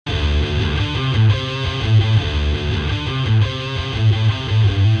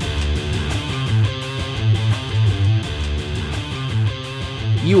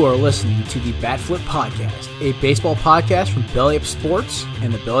You are listening to the Bat Flip Podcast, a baseball podcast from Belly Up Sports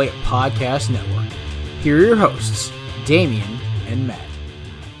and the Belly Up Podcast Network. Here are your hosts, Damian and Matt.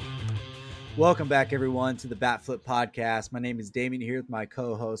 Welcome back, everyone, to the Bat Flip Podcast. My name is Damian, here with my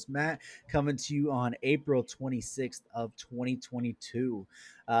co-host, Matt, coming to you on April 26th of 2022.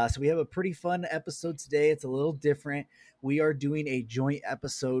 So we have a pretty fun episode today. It's a little different. We are doing a joint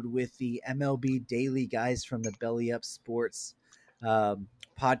episode with the MLB Daily guys from the Belly Up Sports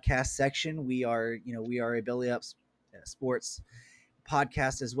podcast section. We are a Belly Up Sports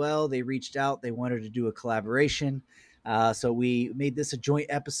podcast as well. They reached out. They wanted to do a collaboration. So we made this a joint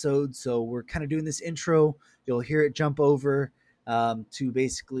episode. So we're kind of doing this intro. You'll hear it jump over to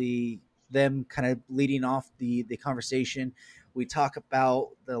basically them kind of leading off the conversation. We talk about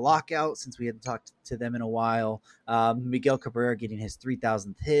the lockout since we hadn't talked to them in a while. Miguel Cabrera getting his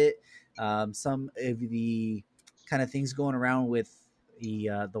 3,000th hit. Some of the kind of things going around with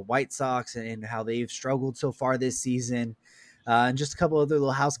the White Sox and how they've struggled so far this season. And just a couple other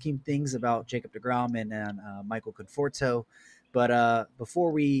little housekeeping things about Jacob deGrom and Michael Conforto. But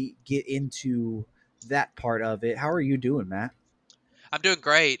before we get into that part of it, how are you doing, Matt? I'm doing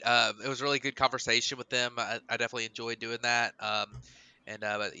great. It was a really good conversation with them. I definitely enjoyed doing that.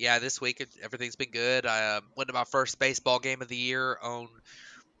 But yeah, this week everything's been good. I went to my first baseball game of the year on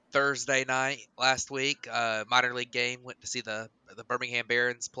Thursday night last week. Minor league game. Went to see the Birmingham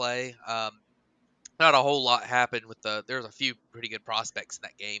Barons play. Not a whole lot happened with there's a few pretty good prospects in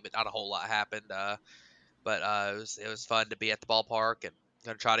that game, but not a whole lot happened. But it was fun to be at the ballpark and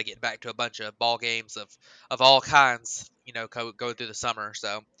going to try to get back to a bunch of ball games of all kinds, go through the summer.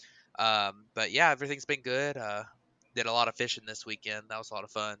 So, but yeah, everything's been good. Did a lot of fishing this weekend. That was a lot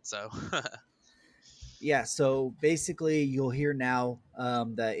of fun. So, yeah. So basically, you'll hear now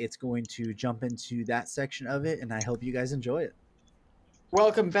that it's going to jump into that section of it, and I hope you guys enjoy it.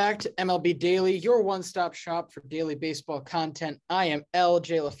 Welcome back to MLB Daily, your one-stop shop for daily baseball content. I am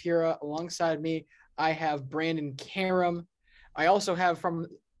LJ LaFura. Alongside me, I have Brandon Karam. I also have from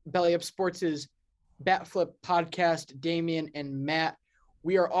Belly Up Sports' Bat Flip Podcast, Damian and Matt.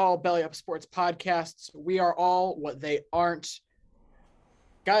 We are all Belly Up Sports podcasts. We are all what they aren't.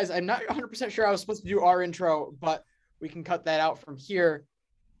 Guys, I'm not 100% sure I was supposed to do our intro, but we can cut that out from here.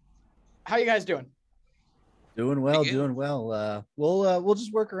 How you guys doing? Doing well. We'll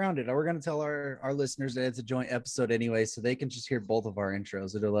just work around it. We're going to tell our listeners that it's a joint episode anyway, so they can just hear both of our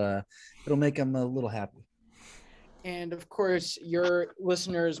intros. It'll make them a little happy. And of course, your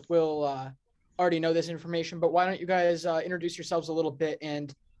listeners will already know this information, but why don't you guys introduce yourselves a little bit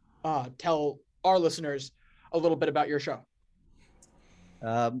and tell our listeners a little bit about your show?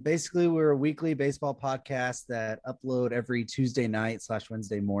 Basically, we're a weekly baseball podcast that upload every Tuesday night /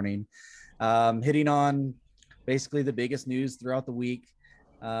 Wednesday morning, hitting on basically the biggest news throughout the week.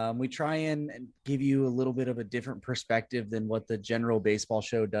 We try and give you a little bit of a different perspective than what the general baseball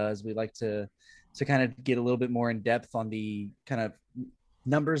show does. We like to kind of get a little bit more in depth on the kind of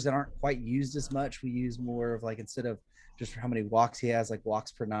numbers that aren't quite used as much. We use more of, like, instead of just how many walks he has, like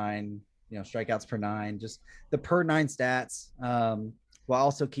walks per nine, strikeouts per nine, just the per nine stats, while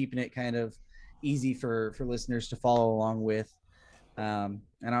also keeping it kind of easy for listeners to follow along with. And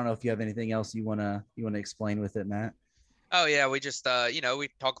I don't know if you have anything else you want to explain with it, Matt. Oh yeah, we just we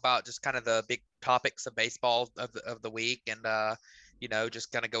talk about just kind of the big topics of baseball of the week, and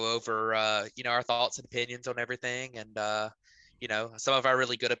just kind of go over our thoughts and opinions on everything, and some of our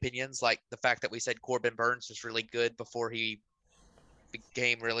really good opinions, like the fact that we said Corbin Burnes was really good before he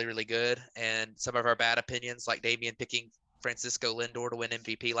became really, really good, and some of our bad opinions, like Damian picking Francisco Lindor to win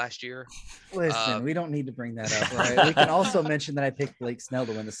MVP last year. Listen, we don't need to bring that up, right? We can also mention that I picked Blake Snell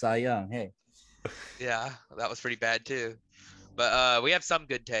to win the Cy Young. Hey. Yeah, that was pretty bad too. But we have some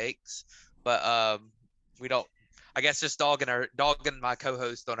good takes, but we don't. I guess just dogging my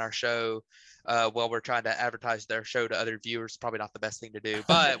co-host on our show while we're trying to advertise their show to other viewers is probably not the best thing to do.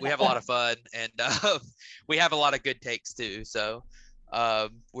 But we have a lot of fun, and we have a lot of good takes too. So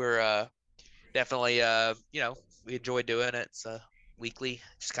we're definitely we enjoy doing it. It's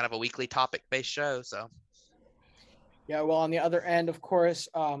just kind of a weekly topic-based show. So. Yeah, well, on the other end, of course,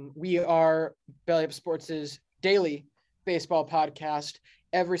 we are Belly Up Sports' daily baseball podcast.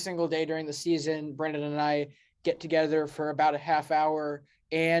 Every single day during the season, Brandon and I get together for about a half hour,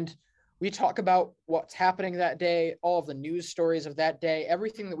 and we talk about what's happening that day, all of the news stories of that day,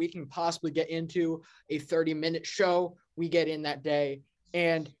 everything that we can possibly get into a 30-minute show, we get in that day.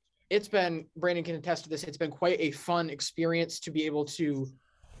 And it's been, Brandon can attest to this, it's been quite a fun experience to be able to,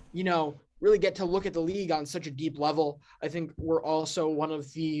 really get to look at the league on such a deep level. I think we're also one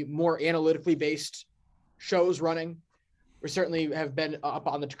of the more analytically based shows running. we certainly have been up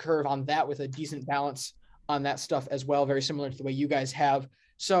on the curve on that with a decent balance on that stuff as well, very similar to the way you guys have.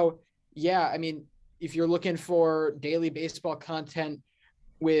 So, yeah, I mean, if you're looking for daily baseball content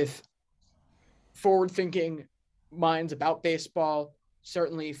with forward-thinking minds about baseball,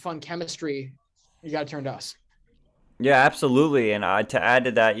 certainly fun chemistry, you got to turn to us. Yeah, absolutely. And to add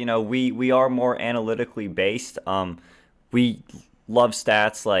to that, we are more analytically based. We love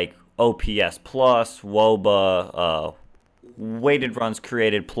stats like OPS plus, WOBA, weighted runs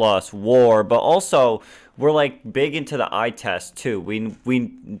created plus, WAR, but also we're like big into the eye test too.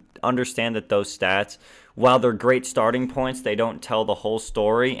 We understand that those stats, while they're great starting points, they don't tell the whole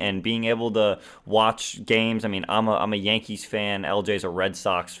story. And being able to watch games, I mean, I'm a Yankees fan, LJ's a Red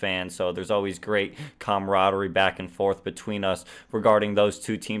Sox fan, so there's always great camaraderie back and forth between us regarding those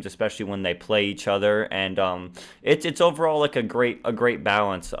two teams, especially when they play each other. And it's overall like a great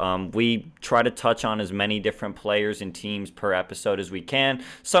balance. We try to touch on as many different players and teams per episode as we can.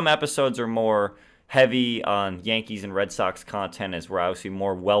 Some episodes are more heavy on Yankees and Red Sox content, as we're obviously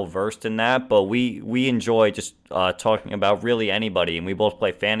more well-versed in that, but we enjoy just talking about really anybody, and we both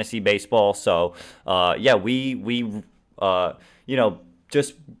play fantasy baseball, so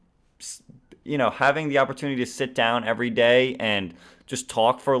just having the opportunity to sit down every day and just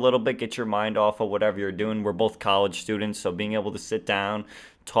talk for a little bit, get your mind off of whatever you're doing. We're both college students, so being able to sit down,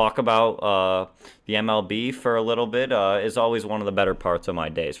 talk about the MLB for a little bit is always one of the better parts of my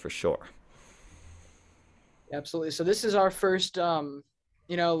days, for sure. Absolutely. So this is our first,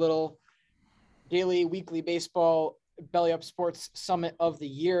 little daily, weekly baseball Belly Up Sports Summit of the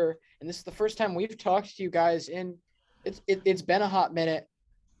year. And this is the first time we've talked to you guys it's been a hot minute.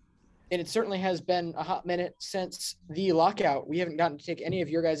 And it certainly has been a hot minute since the lockout. We haven't gotten to take any of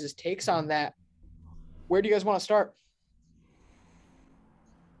your guys' takes on that. Where do you guys want to start?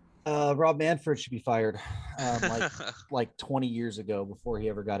 Rob Manfred should be fired like 20 years ago before he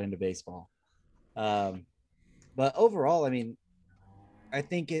ever got into baseball. But overall, I mean, I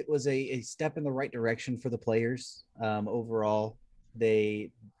think it was a step in the right direction for the players. Overall, the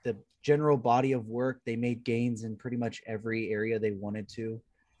general body of work, they made gains in pretty much every area they wanted to.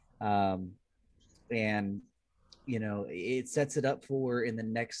 And, it sets it up for in the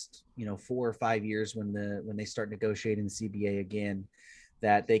next, 4 or 5 years when they start negotiating the CBA again,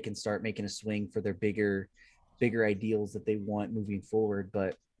 that they can start making a swing for their bigger ideals that they want moving forward.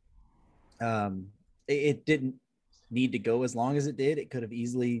 But it didn't need to go as long as it did. It could have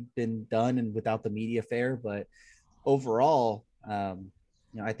easily been done and without the media fair, but overall,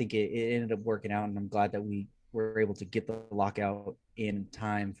 I think it ended up working out, and I'm glad that we were able to get the lockout in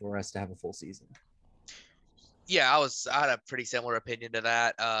time for us to have a full season. Yeah, I had a pretty similar opinion to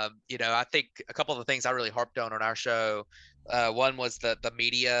that. I think a couple of the things I really harped on our show, one was the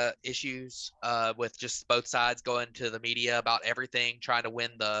media issues with just both sides going to the media about everything, trying to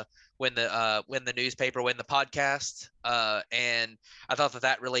win the newspaper, win the podcast. And I thought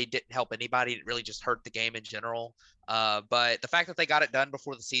that really didn't help anybody. It really just hurt the game in general. But the fact that they got it done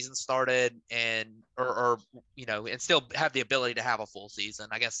before the season started and still have the ability to have a full season.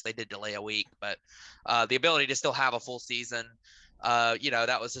 I guess they did delay a week, but the ability to still have a full season,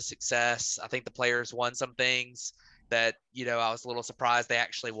 that was a success. I think the players won some things that, I was a little surprised they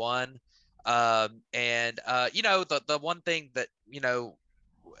actually won. The one thing that,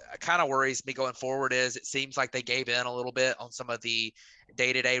 kind of worries me going forward is it seems like they gave in a little bit on some of the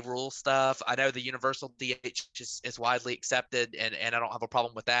day-to-day rule stuff. I know the universal DH is widely accepted, and I don't have a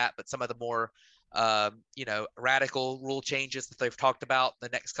problem with that, but some of the more, radical rule changes that they've talked about the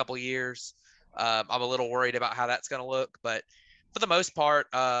next couple of years, I'm a little worried about how that's going to look. But for the most part,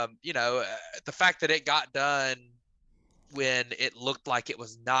 the fact that it got done when it looked like it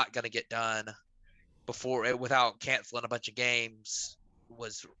was not going to get done without canceling a bunch of games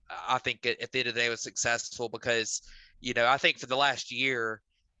was, I think at the end of the day, was successful because, I think for the last year,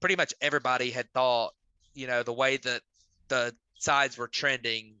 pretty much everybody had thought, the way that the sides were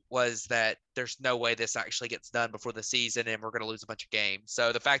trending was that there's no way this actually gets done before the season and we're going to lose a bunch of games.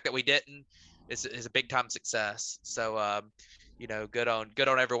 So the fact that we didn't is a big time success. So, good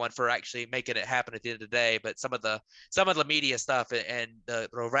on everyone for actually making it happen at the end of the day. But some of the media stuff and the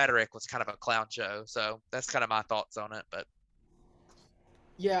rhetoric was kind of a clown show. So that's kind of my thoughts on it. But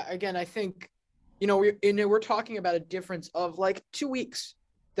yeah, again, I think, we're talking about a difference of like 2 weeks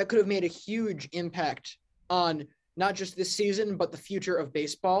that could have made a huge impact on not just this season, but the future of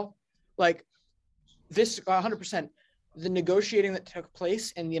baseball. Like this 100%, the negotiating that took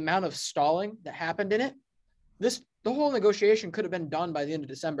place and the amount of stalling that happened in it, the whole negotiation could have been done by the end of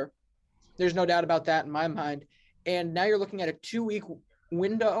December. There's no doubt about that in my mind. And now you're looking at a 2-week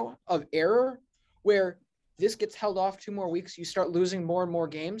window of error where this gets held off 2 more weeks, you start losing more and more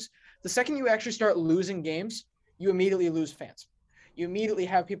games. The second you actually start losing games, you immediately lose fans. You immediately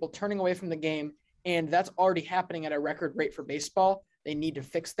have people turning away from the game, and that's already happening at a record rate for baseball. They need to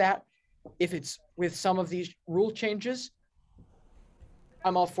fix that. If it's with some of these rule changes,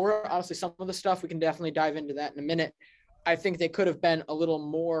 I'm all for it. Honestly, some of the stuff, we can definitely dive into that in a minute. I think they could have been a little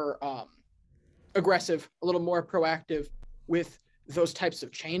more aggressive, a little more proactive with those types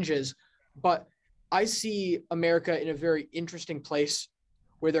of changes. But I see America in a very interesting place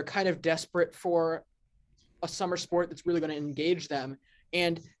where they're kind of desperate for a summer sport that's really going to engage them.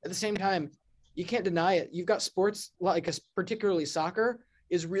 And at the same time, you can't deny it. You've got sports like particularly soccer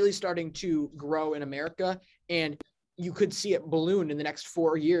is really starting to grow in America. And you could see it balloon in the next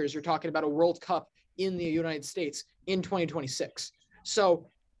 4 years. You're talking about a World Cup in the United States in 2026. So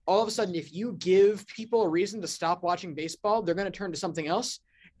all of a sudden, if you give people a reason to stop watching baseball, they're going to turn to something else.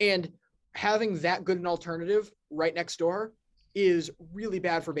 And having that good an alternative right next door is really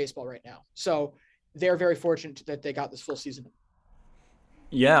bad for baseball right now. So they're very fortunate that they got this full season.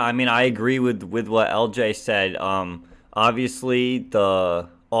 Yeah, I mean, I agree with what LJ said. Obviously, the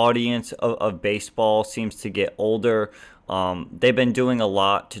audience of baseball seems to get older. They've been doing a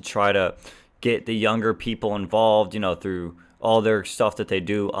lot to try to get the younger people involved, through all their stuff that they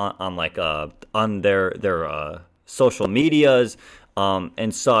do on their social medias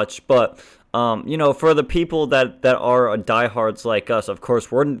and such. But for the people that are diehards like us, of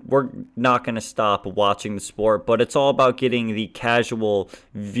course, we're not going to stop watching the sport, but it's all about getting the casual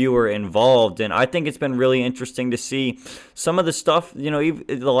viewer involved. And I think it's been really interesting to see some of the stuff, even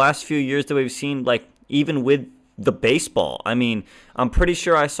the last few years that we've seen, like even with the baseball. I mean, I'm pretty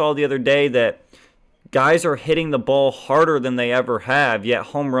sure I saw the other day that guys are hitting the ball harder than they ever have, yet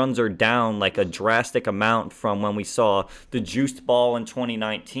home runs are down like a drastic amount from when we saw the juiced ball in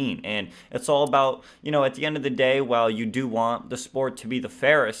 2019. And it's all about, at the end of the day, while you do want the sport to be the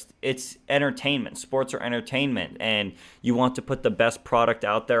fairest, it's entertainment. Sports are entertainment, and you want to put the best product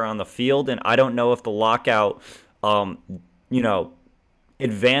out there on the field. And I don't know if the lockout,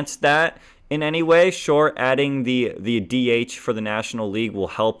 advanced that in any way. Sure, adding the DH for the National League will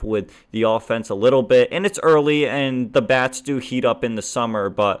help with the offense a little bit, and it's early and the bats do heat up in the summer,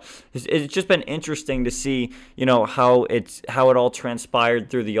 but it's just been interesting to see how it all transpired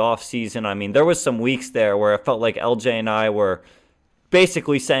through the off season. I mean, there was some weeks there where I felt like LJ and I were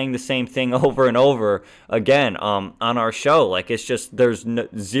basically saying the same thing over and over again on our show. Like, it's just there's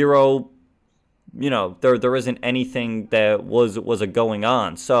zero, there isn't anything that was a going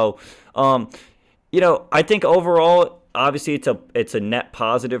on. So I think overall, obviously it's a net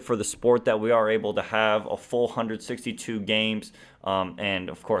positive for the sport that we are able to have a full 162 games, and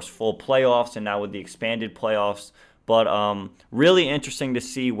of course full playoffs, and now with the expanded playoffs. But really interesting to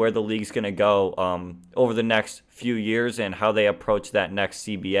see where the league's going to go over the next few years and how they approach that next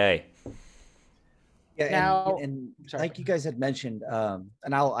CBA. Yeah, and like you guys had mentioned,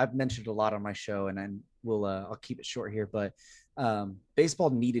 and I've mentioned a lot on my show, and then I'll keep it short here, but baseball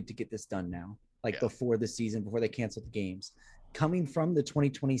needed to get this done now, before the season, before they canceled the games. Coming from the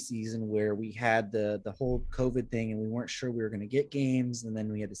 2020 season where we had the whole COVID thing and we weren't sure we were going to get games, and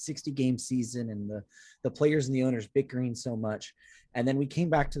then we had the 60-game season and the players and the owners bickering so much, and then we came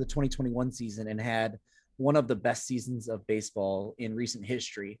back to the 2021 season and had one of the best seasons of baseball in recent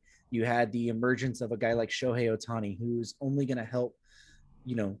history. You had the emergence of a guy like Shohei Ohtani, who's only going to help,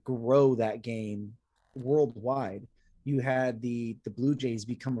 grow that game worldwide. You had the Blue Jays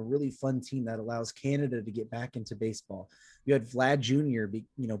become a really fun team that allows Canada to get back into baseball. You had Vlad Jr.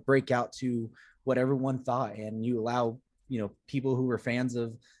 Break out to what everyone thought, and you allow, people who were fans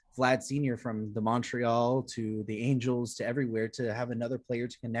of Vlad Sr. from the Montreal to the Angels to everywhere to have another player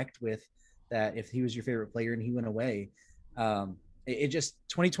to connect with, that if he was your favorite player and he went away. It just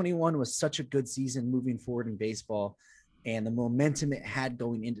 2021 was such a good season moving forward in baseball, and the momentum it had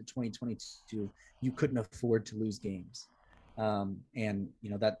going into 2022, you couldn't afford to lose games. And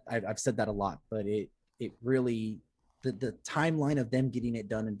that I've said that a lot, but it really, the timeline of them getting it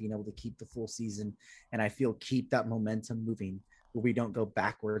done and being able to keep the full season, and I feel keep that momentum moving where we don't go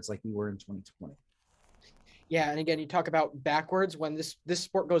backwards like we were in 2020. Yeah, and again, you talk about backwards. When this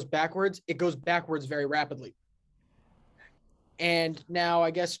sport goes backwards, it goes backwards very rapidly. And now, I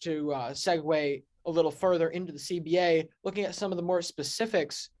guess to segue a little further into the CBA, looking at some of the more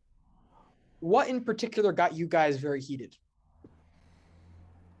specifics, what in particular got you guys very heated?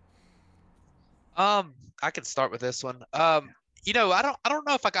 I can start with this one. I don't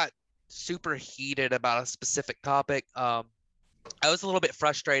know if I got super heated about a specific topic. I was a little bit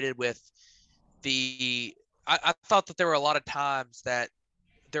frustrated with I thought that there were a lot of times that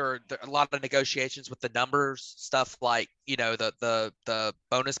there are a lot of negotiations with the numbers, stuff like, you know, the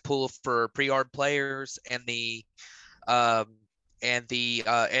bonus pool for pre-yard players and the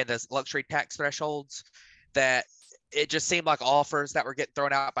luxury tax thresholds, that it just seemed like offers that were getting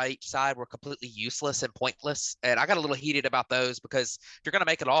thrown out by each side were completely useless and pointless. And I got a little heated about those, because if you're going to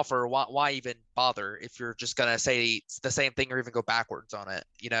make an offer, why even bother if you're just going to say the same thing or even go backwards on it?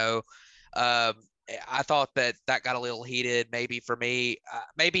 You know, I thought that got a little heated, maybe for me.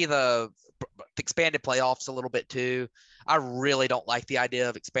 Maybe the expanded playoffs a little bit too. I really don't like the idea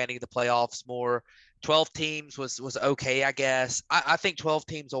of expanding the playoffs more. 12 teams was okay, I guess. I think 12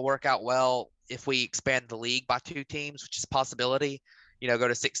 teams will work out well if we expand the league by 2 teams, which is a possibility. You know, go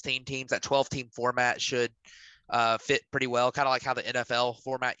to 16 teams. That 12-team format should fit pretty well, kind of like how the NFL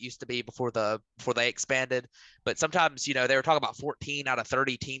format used to be before they expanded. But sometimes, you know, they were talking about 14 out of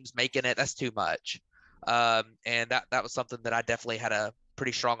 30 teams making it. That's too much. And that was something that I definitely had a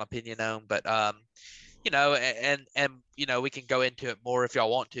pretty strong opinion on. But you know, and you know, we can go into it more if y'all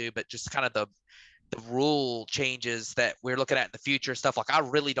want to, but just kind of the rule changes that we're looking at in the future, stuff like, I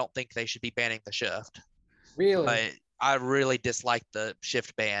really don't think they should be banning the shift. Really? I really dislike the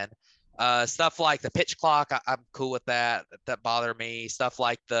shift ban. Stuff like the pitch clock, I'm cool with that. That bother me. Stuff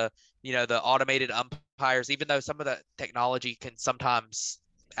like the automated umpires, even though some of the technology can sometimes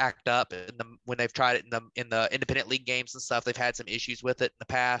act up when they've tried it in the independent league games and stuff, they've had some issues with it in the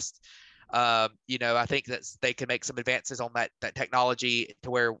past. You know, I think that they can make some advances on that technology to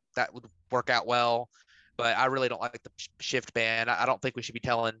where that would work out well. But I really don't like the shift ban. I don't think we should be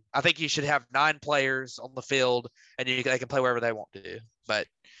I think you should have 9 players on the field and they can play wherever they want to. But,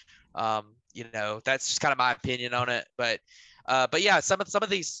 you know, that's just kind of my opinion on it. But yeah, some of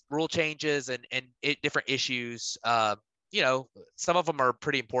these rule changes and different issues, you know, some of them are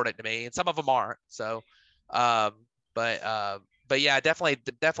pretty important to me and some of them aren't. So, but yeah, definitely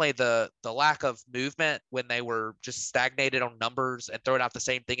the lack of movement when they were just stagnated on numbers and throwing out the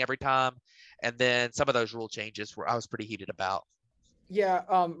same thing every time. And then some of those rule changes I was pretty heated about. Yeah.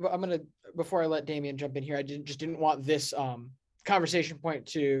 Before I let Damian jump in here, I didn't want this conversation point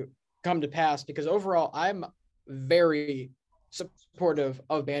to come to pass, because overall I'm very supportive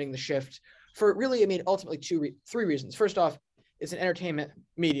of banning the shift for really, I mean, ultimately 3 reasons. First off, it's an entertainment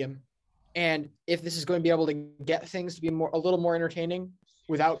medium. And if this is going to be able to get things to be a little more entertaining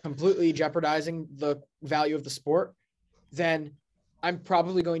without completely jeopardizing the value of the sport, then I'm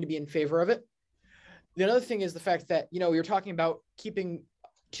probably going to be in favor of it. The other thing is the fact that, you know, you're talking about keeping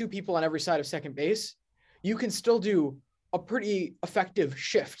 2 people on every side of second base. You can still do a pretty effective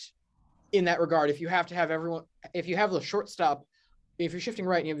shift in that regard. If you have to have if you have the shortstop, if you're shifting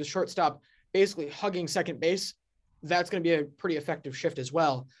right and you have the shortstop basically hugging second base, that's going to be a pretty effective shift as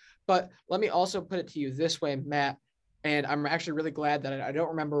well. But let me also put it to you this way, Matt, and I'm actually really glad that I don't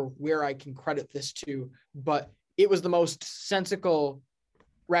remember where I can credit this to, but it was the most sensical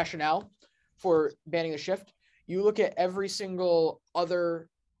rationale for banning the shift. You look at every single other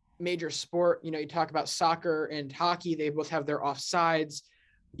major sport, you know, you talk about soccer and hockey, they both have their offsides.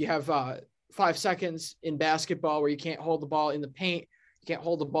 You have 5 seconds in basketball where you can't hold the ball in the paint, you can't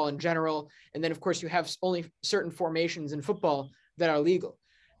hold the ball in general. And then, of course, you have only certain formations in football that are legal.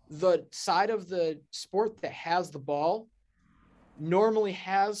 The side of the sport that has the ball normally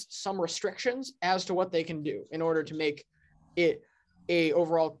has some restrictions as to what they can do in order to make it a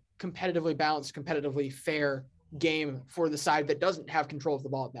overall competitively balanced, competitively fair game for the side that doesn't have control of the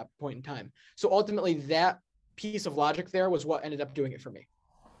ball at that point in time. So ultimately that piece of logic there was what ended up doing it for me.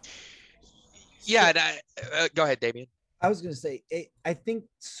 Yeah. Go ahead, Damian. I was going to say, I think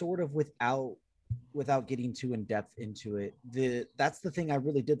sort of without getting too in depth into it, that's the thing I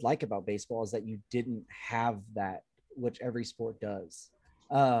really did like about baseball, is that you didn't have that, which every sport does.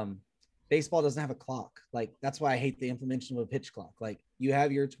 Baseball doesn't have a clock. Like, that's why I hate the implementation of a pitch clock. Like, you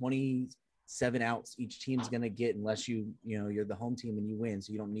have your 27 outs each team's going to get, unless you're the home team and you win.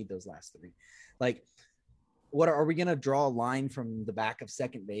 So you don't need those last 3. Like, what are we going to draw a line from the back of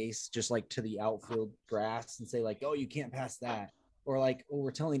second base, just like to the outfield grass, and say like, oh, you can't pass that? Or like, oh,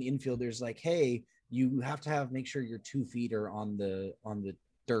 we're telling infielders like, hey, you have to make sure your 2 feet are on the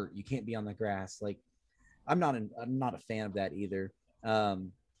dirt. You can't be on the grass. Like, I'm not a fan of that either.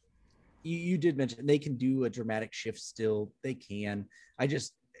 You did mention they can do a dramatic shift still. They can.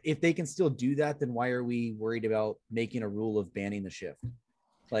 If they can still do that, then why are we worried about making a rule of banning the shift?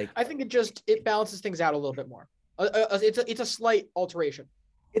 Like, I think it balances things out a little bit more. It's a slight alteration.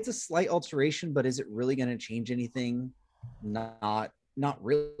 It's a slight alteration, but is it really going to change anything? Not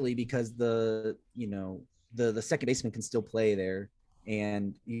really, because the second baseman can still play there,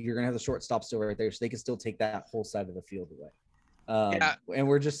 and you're going to have the shortstop still right there, so they can still take that whole side of the field away. And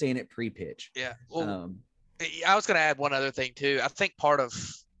we're just saying it pre-pitch. Yeah. Well, I was going to add one other thing too. I think part of,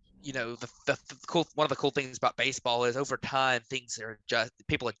 the cool, one of the cool things about baseball is over time, things are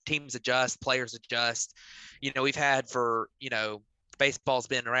teams adjust, players adjust. We've had baseball's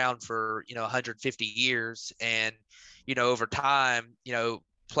been around for, 150 years, and, over time,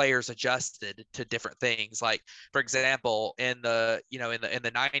 players adjusted to different things. Like, for example, in the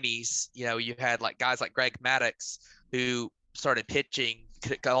 90s, you had like guys like Greg Maddux who started pitching.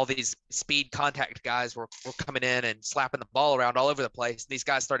 All these speed contact guys were coming in and slapping the ball around all over the place. And these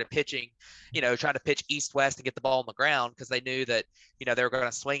guys started pitching, trying to pitch east-west and get the ball on the ground, because they knew that, they were going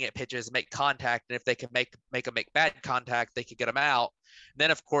to swing at pitches and make contact. And if they could make them make bad contact, they could get them out. And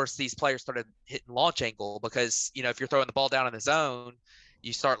then, of course, these players started hitting launch angle, because, if you're throwing the ball down in the zone,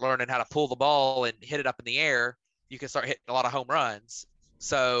 you start learning how to pull the ball and hit it up in the air. You can start hitting a lot of home runs.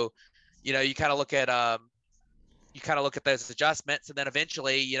 So, you kind of look at those adjustments, and then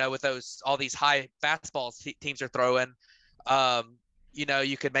eventually, with all these high fastballs teams are throwing,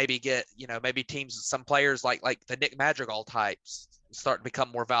 you could maybe get, maybe teams, some players like the Nick Madrigal types start to become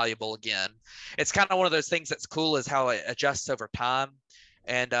more valuable again. It's kind of one of those things that's cool, is how it adjusts over time.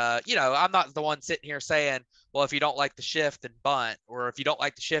 And, I'm not the one sitting here saying, well, if you don't like the shift, then bunt, or if you don't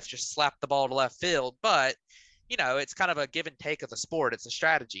like the shift, just slap the ball to left field. But, it's kind of a give and take of the sport. It's a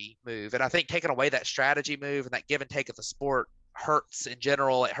strategy move. And I think taking away that strategy move and that give and take of the sport hurts in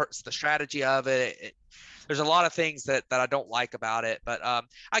general. It hurts the strategy of it. There's a lot of things that I don't like about it, but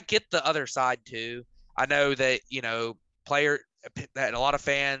I get the other side too. I know that, that a lot of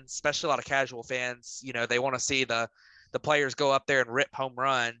fans, especially a lot of casual fans, they want to see the players go up there and rip home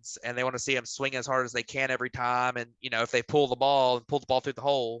runs, and they want to see them swing as hard as they can every time. And, if they pull the ball through the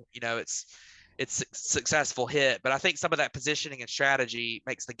hole, it's a successful hit. But I think some of that positioning and strategy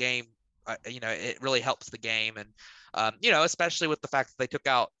makes the game, it really helps the game. And, especially with the fact that they took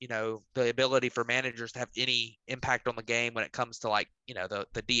out, the ability for managers to have any impact on the game when it comes to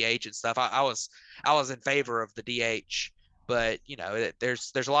the DH and stuff. I was in favor of the DH, but,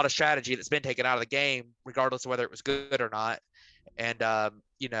 there's a lot of strategy that's been taken out of the game, regardless of whether it was good or not. And, I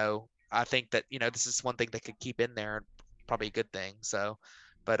think that, this is one thing they could keep in there, and probably a good thing. So,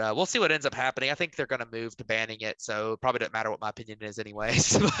 but we'll see what ends up happening. I think they're going to move to banning it, so it probably doesn't matter what my opinion is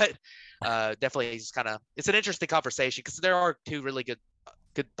anyways. But definitely, it's an interesting conversation, because there are two really good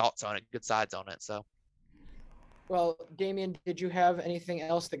thoughts on it, good sides on it. So, well, Damian, did you have anything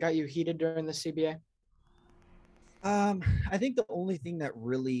else that got you heated during the CBA? I think the only thing that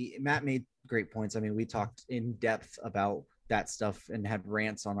really, Matt made great points. I mean, we talked in depth about that stuff and had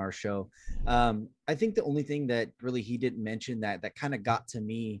rants on our show. I think the only thing that really he didn't mention that kind of got to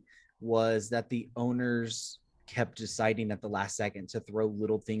me was that the owners kept deciding at the last second to throw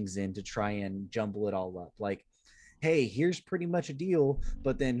little things in to try and jumble it all up. Like, hey, here's pretty much a deal,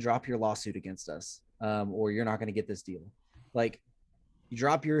 but then drop your lawsuit against us, or you're not going to get this deal. Like, you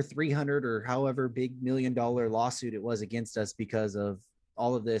drop your 300 or however big $1 million lawsuit it was against us because of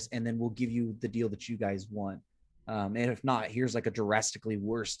all of this, and then we'll give you the deal that you guys want. And if not, here's like a drastically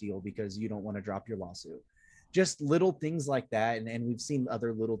worse deal because you don't want to drop your lawsuit. Just little things like that. And we've seen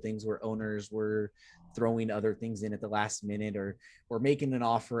other little things where owners were throwing other things in at the last minute, or making an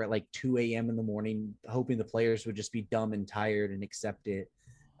offer at like 2 a.m. in the morning, hoping the players would just be dumb and tired and accept it.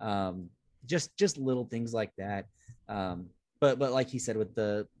 Just little things like that. But like he said, with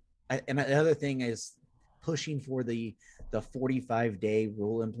the other thing is pushing for the 45-day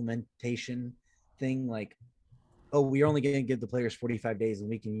rule implementation thing. Like, oh, we're only going to give the players 45 days and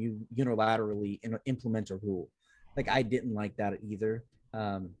we can unilaterally implement a rule. Like, I didn't like that either.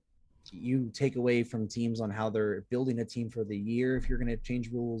 You take away from teams on how they're building a team for the year if you're going to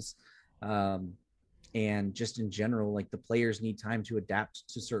change rules. And just in general, like, the players need time to adapt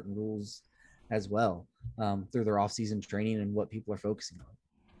to certain rules as well, through their off-season training and what people are focusing on.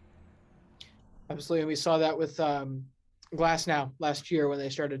 Absolutely. And we saw that with Glasnow last year when they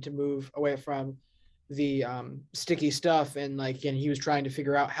started to move away from the sticky stuff, and he was trying to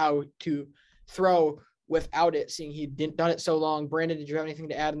figure out how to throw without it, seeing he'd done it so long. Brandon, did you have anything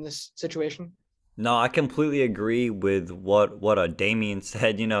to add in this situation? No, I completely agree with what Damian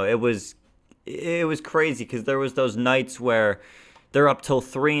said. It was crazy, because there was those nights where they're up till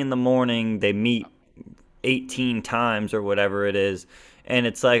 3 a.m, they meet 18 times or whatever it is, and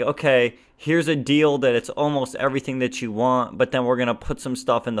it's like, okay, here's a deal that it's almost everything that you want, but then we're gonna put some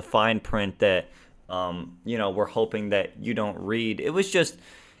stuff in the fine print that we're hoping that you don't read. It was just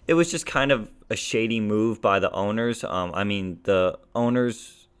kind of a shady move by the owners. I mean, the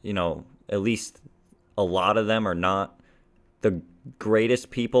owners, at least a lot of them are not the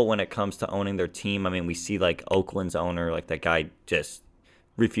greatest people when it comes to owning their team. I mean, we see like Oakland's owner, like that guy just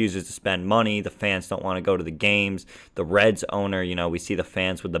refuses to spend money. The fans don't want to go to the games. The Reds owner, we see the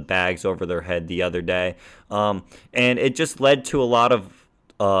fans with the bags over their head the other day. And it just led to a lot of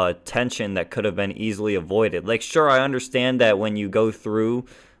tension that could have been easily avoided. Like, sure, I understand that when you go through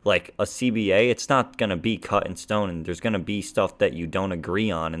like a CBA, it's not going to be cut in stone, and there's going to be stuff that you don't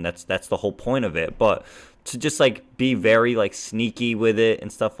agree on, and that's the whole point of it. But to just like be very like sneaky with it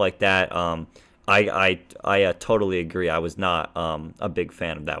and stuff like that, I totally agree. I was not a big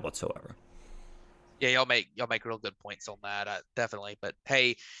fan of that whatsoever. Yeah, y'all make real good points on that, definitely. But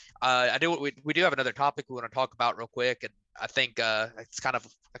hey, we do have another topic we want to talk about real quick, and I think I kind of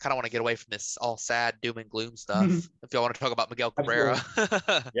want to get away from this all sad doom and gloom stuff. If y'all want to talk about Miguel Cabrera,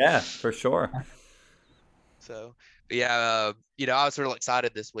 yeah, for sure. So yeah, I was really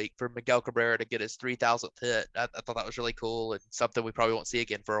excited this week for Miguel Cabrera to get his 3,000th hit. I thought that was really cool and something we probably won't see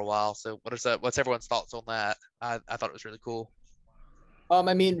again for a while. So what's everyone's thoughts on that? I thought it was really cool.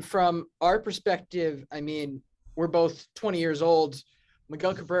 I mean, from our perspective, I mean, we're both 20 years old.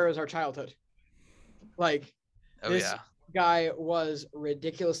 Miguel Cabrera is our childhood. Like, this guy was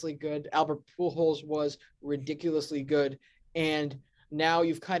ridiculously good. Albert Pujols was ridiculously good. And now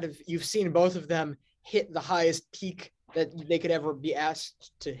you've seen both of them hit the highest peak that they could ever be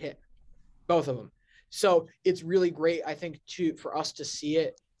asked to hit. Both of them. So it's really great, I think, for us to see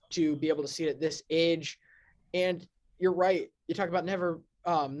it, to be able to see it at this age. And you're right. You talk about never,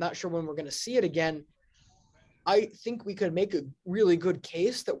 not sure when we're going to see it again. I think we could make a really good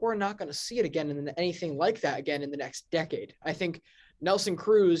case that we're not going to see it again and anything like that again in the next decade. I think Nelson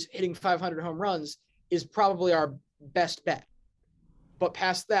Cruz hitting 500 home runs is probably our best bet. But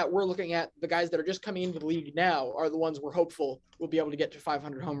past that, we're looking at the guys that are just coming into the league now are the ones we're hopeful will be able to get to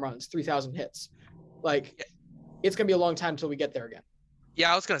 500 home runs, 3,000 hits. Like, it's going to be a long time until we get there again.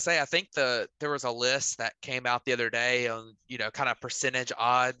 Yeah, I was going to say, I think there was a list that came out the other day on, kind of percentage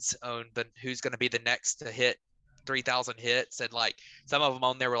odds on who's going to be the next to hit 3,000 hits. And like some of them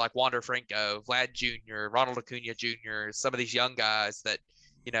on there were like Wander Franco, Vlad Jr., Ronald Acuna Jr., some of these young guys that,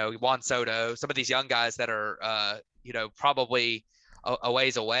 Juan Soto, some of these young guys that are, probably a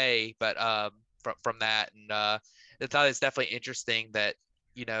ways away, but from that. And I thought it's definitely interesting that,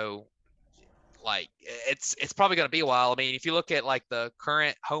 like it's probably going to be a while. I mean, if you look at like the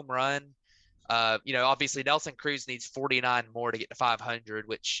current home run, obviously Nelson Cruz needs 49 more to get to 500,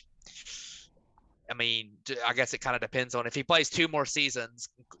 which, I mean, I guess it kind of depends on if he plays 2 more seasons,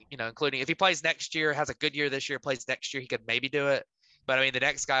 including if he plays next year, has a good year this year, plays next year, he could maybe do it. But I mean, the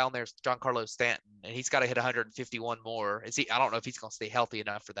next guy on there is Giancarlo Stanton, and he's got to hit 151 more. I don't know if he's going to stay healthy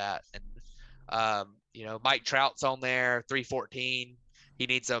enough for that. And, Mike Trout's on there, 314. He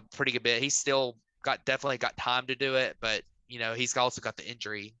needs a pretty good bit. He's still definitely got time to do it, but he's also got the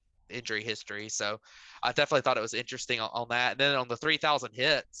injury history. So I definitely thought it was interesting on that. And then on the 3,000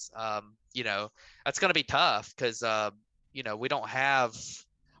 hits, that's going to be tough because I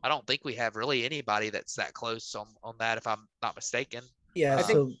don't think we have really anybody that's that close on that, if I'm not mistaken. Yeah,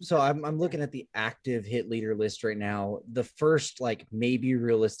 so I'm looking at the active hit leader list right now. The first like maybe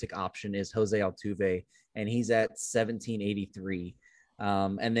realistic option is Jose Altuve, and he's at 1783.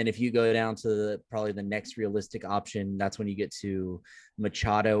 And then if you go down to probably the next realistic option, that's when you get to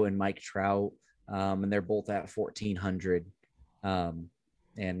Machado and Mike Trout, and they're both at 1,400,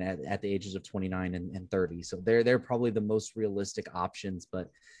 and at the ages of 29 and 30. So they're probably the most realistic options. But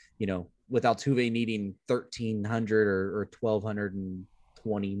with Altuve needing 1,300 or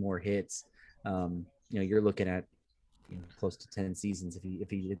 1,220 more hits, you're looking at close to 10 seasons if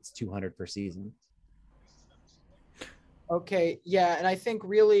he hits 200 per season. Okay, yeah, and I think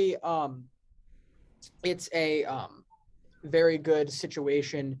really it's a very good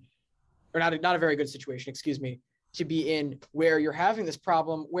situation, or not a very good situation, excuse me, to be in where you're having this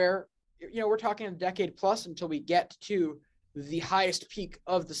problem where, we're talking a decade plus until we get to the highest peak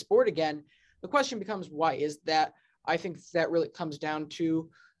of the sport again. The question becomes, why is that? I think that really comes down to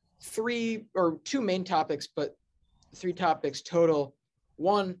 2 main topics, but 3 topics total.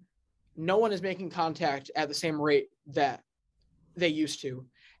 One, no one is making contact at the same rate that they used to.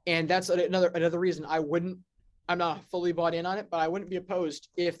 And that's another reason I'm not fully bought in on it, but I wouldn't be opposed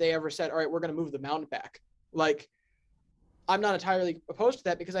if they ever said, all right, we're going to move the mound back. Like, I'm not entirely opposed to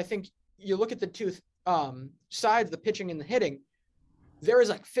that because I think you look at the 2 sides, the pitching and the hitting, there is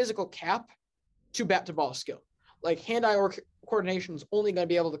like physical cap to bat to ball skill. Like hand-eye coordination is only going to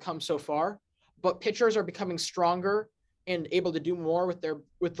be able to come so far, but pitchers are becoming stronger and able to do more with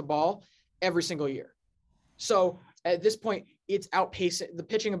the ball every single year. So at this point, it's outpacing, the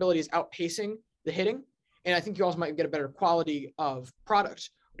pitching ability is outpacing the hitting. And I think you also might get a better quality of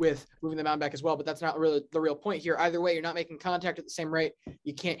product with moving the mound back as well. But that's not really the real point here. Either way, you're not making contact at the same rate.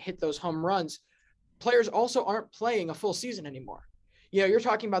 You can't hit those home runs. Players also aren't playing a full season anymore. You're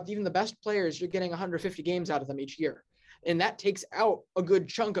talking about even the best players, you're getting 150 games out of them each year. And that takes out a good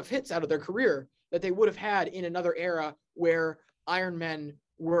chunk of hits out of their career that they would have had in another era where being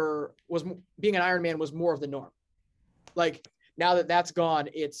an Iron Man was more of the norm. Like, now that that's gone,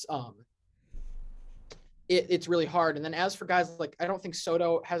 it's really hard. And then as for guys like, I don't think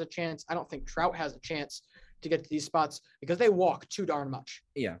Soto has a chance. I don't think Trout has a chance to get to these spots because they walk too darn much.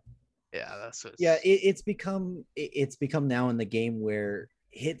 Yeah. Yeah, it's become now in the game where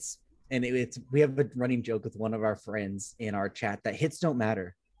hits, and we have a running joke with one of our friends in our chat that hits don't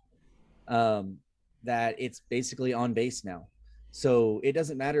matter. That it's basically on base now. So it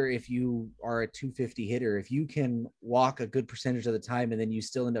doesn't matter if you are a 250 hitter. If you can walk a good percentage of the time and then you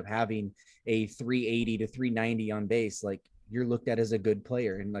still end up having a 380 to 390 on base, like, you're looked at as a good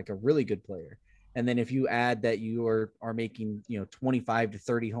player and like a really good player. And then if you add that you are making, 25 to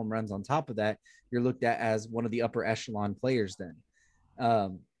 30 home runs on top of that, you're looked at as one of the upper echelon players then.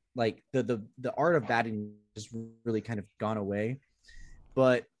 Like the art of batting has really kind of gone away.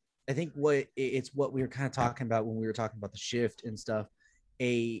 But I think it's what we were kind of talking about when we were talking about the shift and stuff.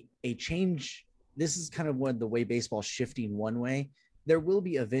 A change. This is kind of the way baseball's shifting one way. There will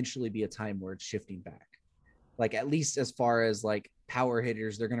eventually be a time where it's shifting back. Like, at least as far as like power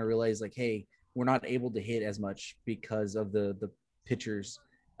hitters, they're going to realize like, hey, we're not able to hit as much because of the pitchers,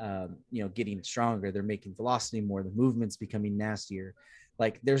 getting stronger. They're making velocity more. The movement's becoming nastier.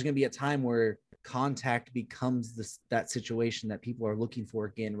 Like, there's going to be a time where contact becomes that situation that people are looking for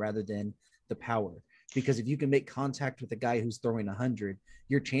again, rather than the power. Because if you can make contact with a guy who's throwing 100,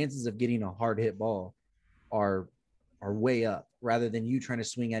 your chances of getting a hard hit ball are way up, rather than you trying to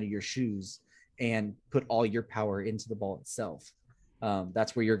swing out of your shoes and put all your power into the ball itself.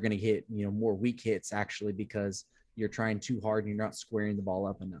 That's where you're going to hit, more weak hits, actually, because you're trying too hard and you're not squaring the ball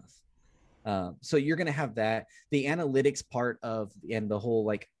up enough. So you're going to have that. The analytics part and the whole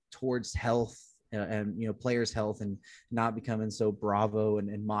like towards health and players' health and not becoming so bravo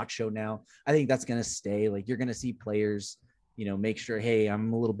and macho now, I think that's going to stay. Like, you're going to see players, make sure, hey,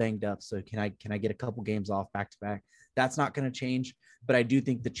 I'm a little banged up, so can I get a couple games off back to back? That's not going to change. But I do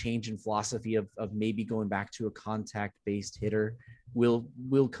think the change in philosophy of maybe going back to a contact-based hitter will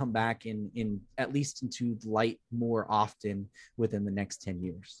come back in at least into light more often within the next 10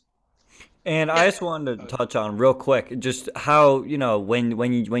 years. And I just wanted to touch on real quick just how,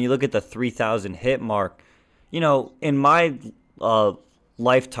 when you look at the 3,000 hit mark, in my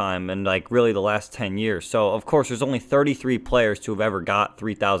lifetime and like really the last 10 years. So, of course, there's only 33 players to have ever got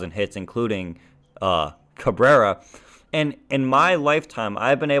 3,000 hits, including Cabrera. And in my lifetime,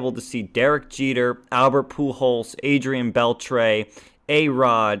 I've been able to see Derek Jeter, Albert Pujols, Adrian Beltre,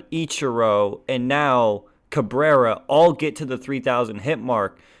 A-Rod, Ichiro, and now Cabrera all get to the 3,000 hit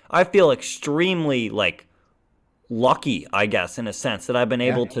mark. I feel extremely lucky, I guess, in a sense, that I've been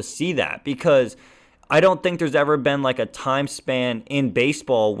able to see that, because I don't think there's ever been like a time span in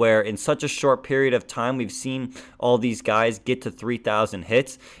baseball where in such a short period of time we've seen all these guys get to 3,000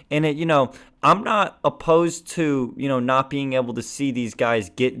 hits. And I'm not opposed to, not being able to see these guys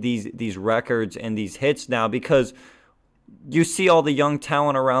get these records and these hits now, because you see all the young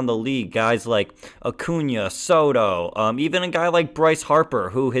talent around the league, guys like Acuna, Soto, even a guy like Bryce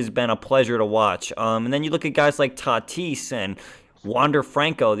Harper, who has been a pleasure to watch. And then you look at guys like Tatis and Wander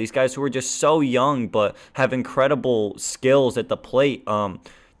Franco, these guys who are just so young but have incredible skills at the plate.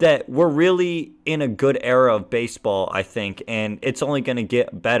 That we're really in a good era of baseball, I think, and it's only going to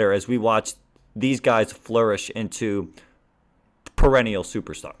get better as we watch these guys flourish into perennial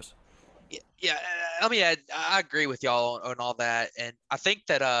superstars. Yeah, let me add, I agree with y'all on all that. And I think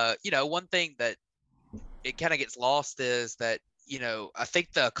that, one thing that it kind of gets lost is that, I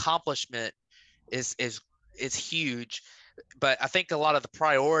think the accomplishment is huge, but I think a lot of the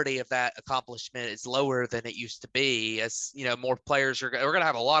priority of that accomplishment is lower than it used to be. As more players we're going to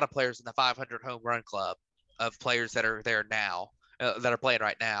have a lot of players in the 500 home run club of players that are there now, that are playing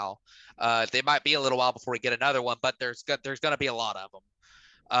right now. They might be a little while before we get another one, but there's going to be a lot of them.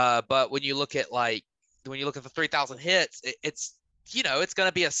 But when you look at the 3,000 hits, it's going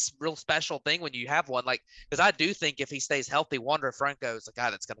to be a real special thing when you have one. Like, because I do think if he stays healthy, Wander Franco is the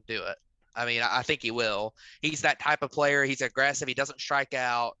guy that's going to do it. I mean, I think he will. He's that type of player. He's aggressive. He doesn't strike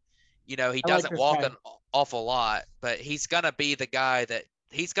out. He doesn't walk an awful lot, but he's going to be the guy that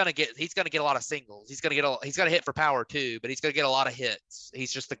he's going to get a lot of singles. He's going to hit for power too, but he's going to get a lot of hits.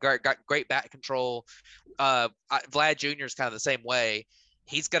 He's just got great bat control. Vlad Jr. is kind of the same way.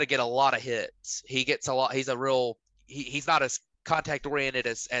 he's going to get a lot of hits. He gets a lot. He's a real. He's not as contact oriented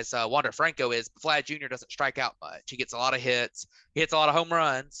as Wander Franco is. Vlad Jr. doesn't strike out much. He gets a lot of hits. He hits a lot of home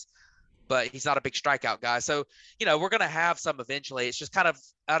runs, but he's not a big strikeout guy. So, we're going to have some eventually. It's just kind of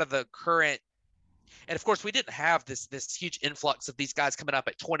out of the current. And of course, we didn't have this huge influx of these guys coming up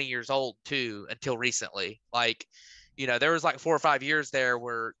at 20 years old too until recently. Like, there was like 4 or 5 years there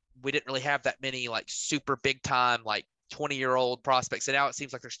where we didn't really have that many like super big time like 20-year-old prospects, and now it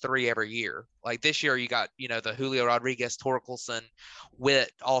seems like there's 3 every year. Like this year, you got the Julio Rodriguez, Torkelson,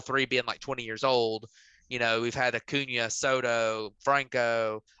 Witt, all 3 being like 20 years old. We've had Acuna, Soto,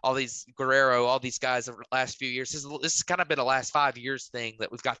 Franco, all these Guerrero, all these guys over the last few years. This has kind of been a last 5 years thing that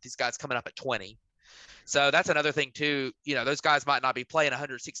we've got these guys coming up at 20. So that's another thing too. Those guys might not be playing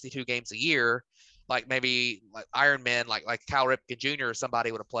 162 games a year, like maybe like Iron Man, like Cal Ripken Jr. or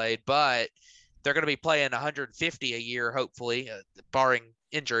somebody would have played, but they're going to be playing 150 a year, hopefully, barring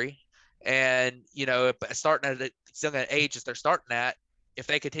injury. And, starting at still at ages they're starting at, if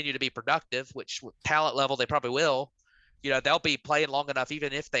they continue to be productive, which talent level they probably will, they'll be playing long enough,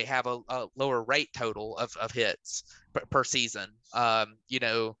 even if they have a lower rate total of hits per season. I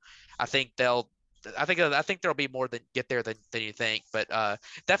think there'll be more than get there than you think, but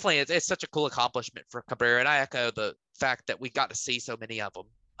definitely it's such a cool accomplishment for Cabrera. And I echo the fact that we got to see so many of them.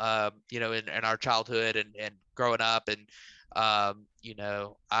 In our childhood and growing up. And, I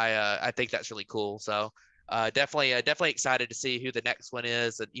think that's really cool. So definitely excited to see who the next one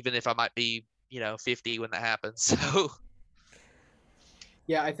is. And even if I might be, 50 when that happens. So.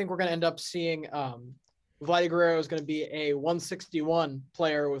 Yeah, I think we're going to end up seeing Vladdy Guerrero is going to be a 161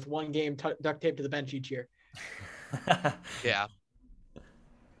 player with 1 game duct taped to the bench each year. Yeah.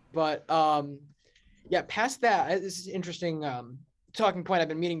 But past that, this is interesting. Talking point I've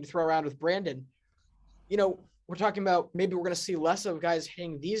been meaning to throw around with Brandon. We're talking about maybe we're going to see less of guys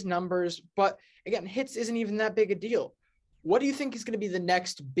hitting these numbers, but again, hits isn't even that big a deal. What do you think is going to be the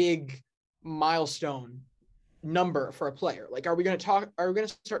next big milestone number for a player? Like, are we going to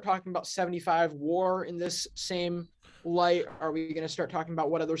start talking about 75 WAR in this same light? Are we going to start talking about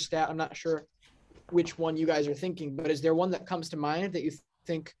what other stat? I'm not sure which one you guys are thinking, but is there one that comes to mind that you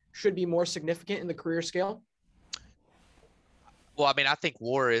think should be more significant in the career scale? Well, I mean, I think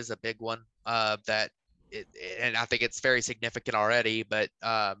WAR is a big one and I think it's very significant already, but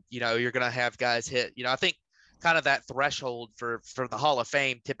you're going to have guys hit, I think kind of that threshold for the Hall of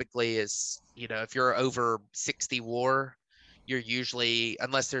Fame typically is, if you're over 60 WAR, you're usually,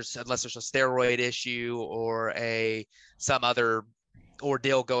 unless there's a steroid issue or some other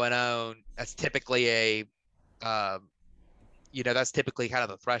ordeal going on, that's typically that's typically kind of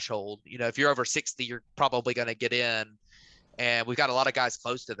the threshold. If you're over 60, you're probably going to get in. And we've got a lot of guys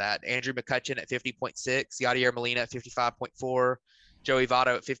close to that. Andrew McCutchen at 50.6, Yadier Molina at 55.4, Joey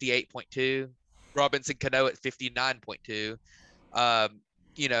Votto at 58.2, Robinson Cano at 59.2.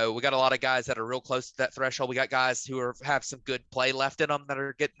 We got a lot of guys that are real close to that threshold. We got guys who have some good play left in them that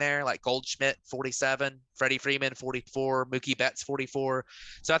are getting there, like Goldschmidt, 47, Freddie Freeman, 44, Mookie Betts, 44.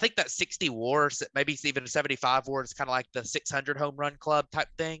 So I think that 60 WAR, maybe even 75 WAR is kind of like the 600 home run club type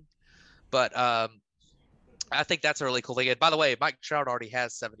thing. But I think that's a really cool thing. And by the way, Mike Trout already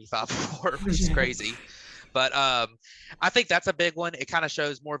has 75 WAR, which is crazy. But I think that's a big one. It kind of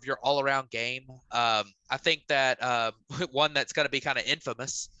shows more of your all-around game. I think that one that's going to be kind of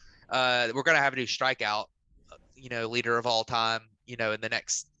infamous, we're going to have a new strikeout, leader of all time, in the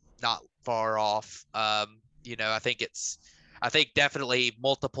next not far off. I think definitely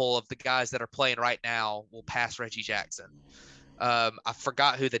multiple of the guys that are playing right now will pass Reggie Jackson. I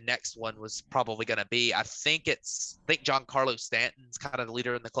forgot who the next one was probably going to be. I think Giancarlo Stanton's kind of the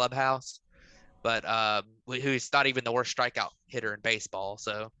leader in the clubhouse, but who's not even the worst strikeout hitter in baseball.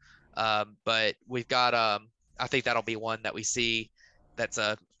 So, but we've got, I think that'll be one that we see that's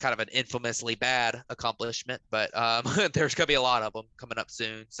a kind of an infamously bad accomplishment, but there's going to be a lot of them coming up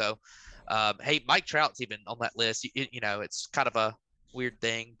soon. So, hey, Mike Trout's even on that list. It's kind of a weird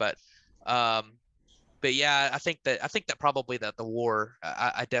thing, but yeah, I think that probably the WAR,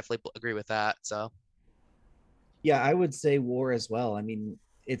 I definitely agree with that. So, yeah, I would say WAR as well. I mean,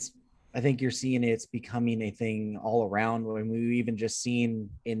 I think you're seeing it's becoming a thing all around. When we've even just seen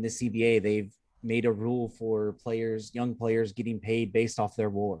in the CBA, they've made a rule for young players getting paid based off their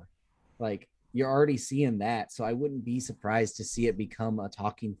WAR. Like, you're already seeing that. So I wouldn't be surprised to see it become a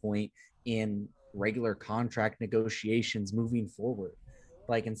talking point in regular contract negotiations moving forward.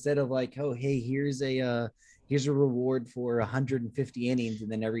 Like, instead of like, oh, hey, here's a reward for 150 innings, and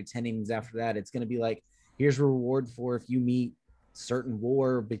then every 10 innings after that, it's going to be like, here's a reward for if you meet certain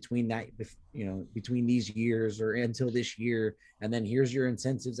war between between these years or until this year, and then here's your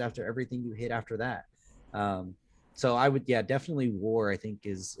incentives after everything you hit after that. So I would, definitely war, I think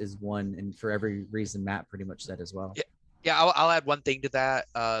is one, and for every reason Matt pretty much said as well. Yeah, I'll add one thing to that.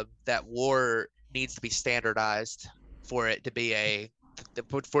 That war needs to be standardized for it to be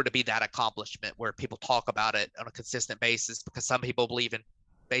that accomplishment where people talk about it on a consistent basis, because some people believe in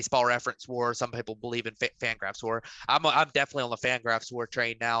baseball reference war, some people believe in Fangraphs war. I'm definitely on the Fangraphs war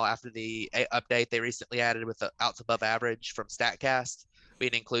train now after the update they recently added with the outs above average from Statcast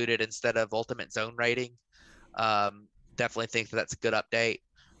being included instead of ultimate zone rating. Definitely think that's a good update.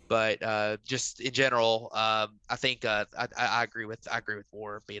 But just in general, I think I agree with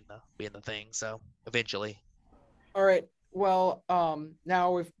war being the thing. So eventually. All right. Well,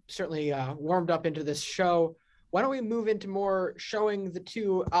 now we've certainly warmed up into this show. Why don't we move into more showing the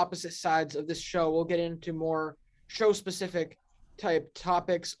two opposite sides of this show? We'll get into more show-specific type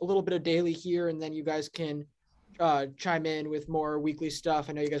topics, a little bit of daily here, and then you guys can chime in with more weekly stuff.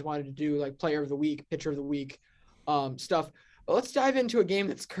 I know you guys wanted to do like player of the week, pitcher of the week stuff. But let's dive into a game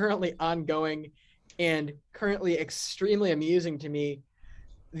that's currently ongoing and currently extremely amusing to me.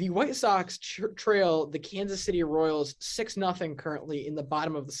 The White Sox trail the Kansas City Royals 6-0 currently in the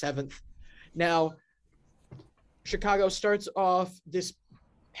bottom of the seventh. Now, Chicago starts off this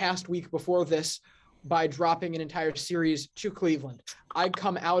past week before this by dropping an entire series to Cleveland. I'd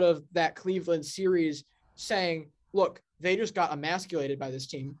come out of that Cleveland series saying, look, they just got emasculated by this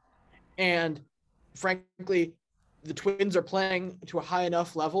team. And frankly, the Twins are playing to a high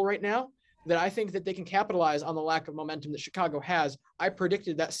enough level right now that I think that they can capitalize on the lack of momentum that Chicago has. I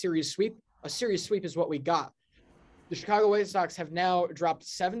predicted that series sweep. A series sweep is what we got. The Chicago White Sox have now dropped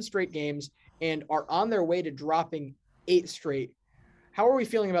 7 straight games and are on their way to dropping 8 straight. How are we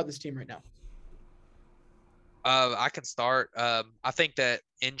feeling about this team right now? I can start. I think that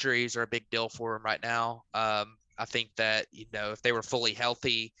injuries are a big deal for them right now. I think that, if they were fully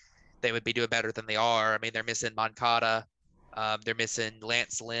healthy, they would be doing better than they are. I mean, they're missing Moncada. They're missing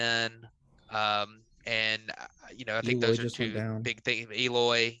Lance Lynn. And I think Eloy those are two big things.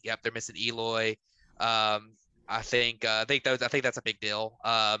 Eloy. Yep. They're missing Eloy. I think that's a big deal.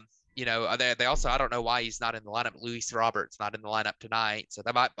 They also, I don't know why he's not in the lineup. Luis Roberts not in the lineup tonight, so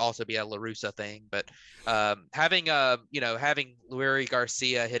that might also be a La Russa thing. But having Luis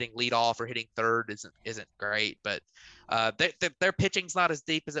Garcia hitting leadoff or hitting third isn't great. But their pitching's not as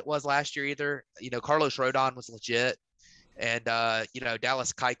deep as it was last year either. Carlos Rodon was legit, and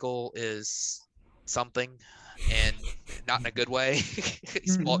Dallas Keuchel is something, and not in a good way.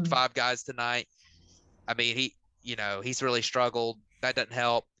 He's walked 5 guys tonight. I mean, he's really struggled. That doesn't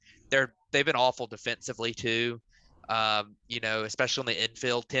help. They've been awful defensively too. Especially in the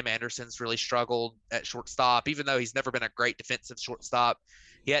infield. Tim Anderson's really struggled at shortstop, even though he's never been a great defensive shortstop.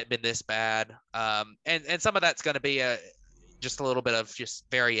 He hadn't been this bad. And some of that's going to be just a little bit of just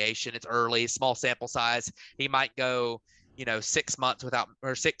variation. It's early, small sample size. He might go, 6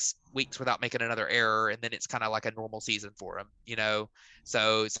 weeks without making another error, and then it's kind of like a normal season for him.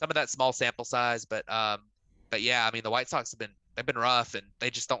 So some of that small sample size, but yeah, I mean, the White Sox they've been rough, and they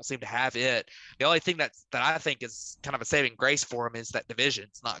just don't seem to have it. The only thing that I think is kind of a saving grace for them is that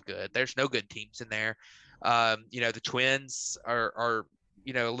division's not good. There's no good teams in there. The Twins are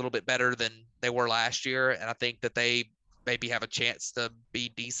a little bit better than they were last year, and I think that they maybe have a chance to be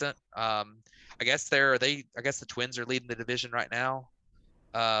decent. I guess the Twins are leading the division right now.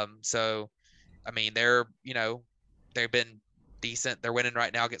 So I mean, they've been decent. They're winning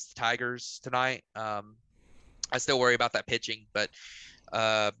right now against the Tigers tonight. I still worry about that pitching, but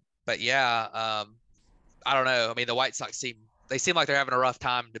yeah, I don't know. I mean, the White Sox seem like they're having a rough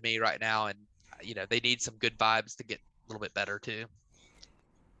time to me right now, and they need some good vibes to get a little bit better too.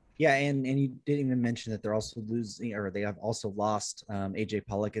 Yeah, and you didn't even mention that they're also losing, or they have also lost. AJ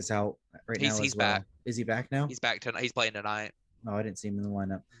Pollock is out right now. He's back. Is he back now? He's back tonight. He's playing tonight. Oh, I didn't see him in the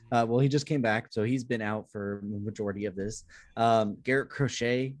lineup. Well, he just came back, so he's been out for the majority of this. Garrett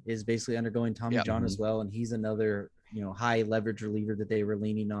Crochet is basically undergoing Tommy John as well, and he's another high leverage reliever that they were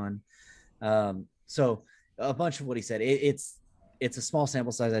leaning on. So a bunch of what he said. It's a small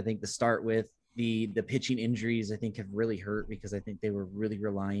sample size, I think, to start with. The pitching injuries, I think, have really hurt because I think they were really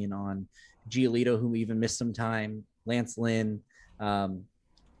relying on Giolito, who even missed some time, Lance Lynn. I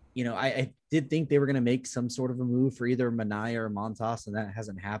did think they were going to make some sort of a move for either Minaya or Montas, and that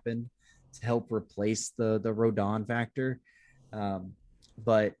hasn't happened to help replace the Rodon factor.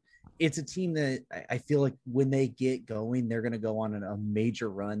 But it's a team that I feel like when they get going, they're going to go on a major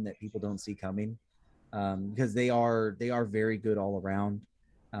run that people don't see coming, because they are very good all around.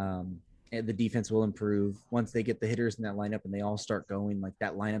 and the defense will improve once they get the hitters in that lineup and they all start going. Like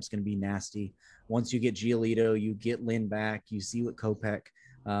that lineup's going to be nasty. Once you get Giolito, you get Lynn back, you see what Kopech,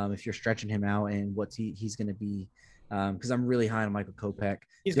 if you're stretching him out and what he's going to be. Because I'm really high on Michael Kopech.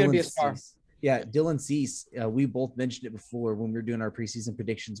 He's going to be a star. Yeah, Dylan Cease, we both mentioned it before when we were doing our preseason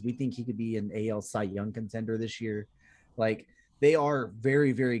predictions. We think he could be an AL Cy Young contender this year. Like, they are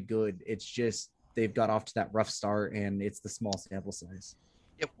very, very good. It's just they've got off to that rough start, and it's the small sample size.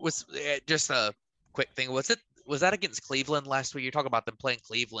 It was just a quick thing. Was that against Cleveland last week? You're talking about them playing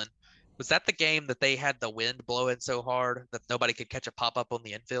Cleveland. Was that the game that they had the wind blowing so hard that nobody could catch a pop-up on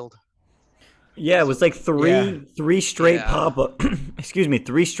the infield? Yeah, it was like three straight pop-up. Excuse me,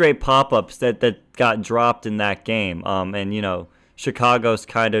 3 straight pop-ups that got dropped in that game. And Chicago's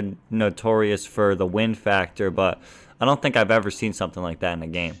kind of notorious for the wind factor, but I don't think I've ever seen something like that in a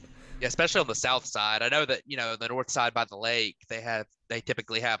game. Yeah, especially on the south side. I know that the north side by the lake they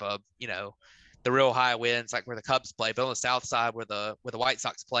typically have the real high winds like where the Cubs play, but on the south side where the White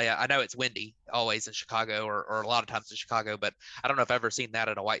Sox play, I know it's windy always in Chicago or a lot of times in Chicago, but I don't know if I've ever seen that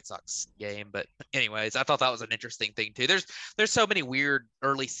at a White Sox game. But anyways, I thought that was an interesting thing too. There's so many weird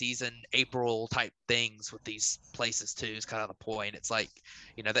early season April type things with these places too. Is kind of the point. It's like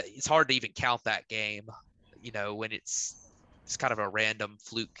that it's hard to even count that game, when it's kind of a random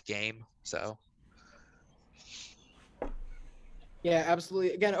fluke game. So. Yeah,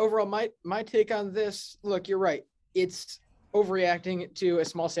 absolutely. Again, overall, my take on this, look, you're right. It's overreacting to a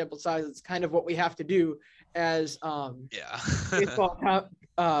small sample size. It's kind of what we have to do as baseball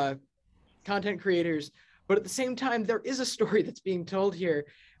content creators. But at the same time, there is a story that's being told here,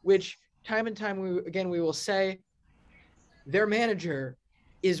 which time and time we will say their manager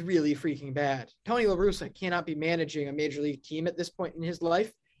is really freaking bad. Tony La Russa cannot be managing a major league team at this point in his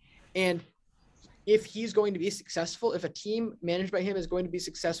life. And if he's going to be successful, if a team managed by him is going to be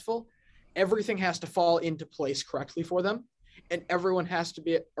successful, everything has to fall into place correctly for them. And everyone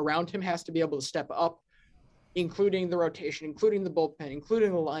around him has to be able to step up, including the rotation, including the bullpen,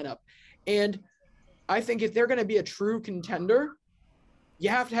 including the lineup. And I think if they're going to be a true contender, you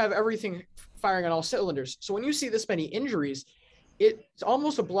have to have everything firing on all cylinders. So when you see this many injuries, it's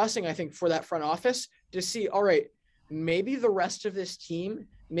almost a blessing, I think, for that front office to see, all right, maybe the rest of this team,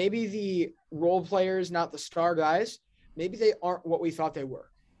 maybe the role players, not the star guys, maybe they aren't what we thought they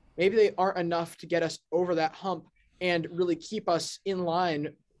were. Maybe they aren't enough to get us over that hump and really keep us in line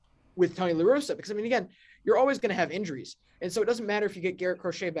with Tony La Russa. Because, again, you're always going to have injuries. And so it doesn't matter if you get Garrett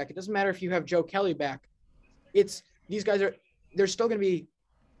Crochet back. It doesn't matter if you have Joe Kelly back. These guys they're still going to be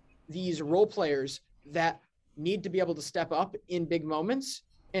these role players that need to be able to step up in big moments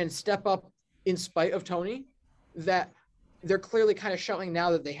and step up in spite of Tony, that they're clearly kind of showing now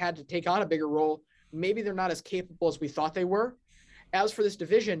that they had to take on a bigger role. Maybe they're not as capable as we thought they were. As for this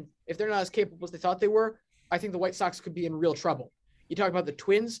division, if they're not as capable as they thought they were, I think the White Sox could be in real trouble. You talk about the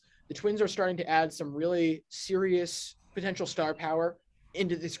Twins. The Twins are starting to add some really serious potential star power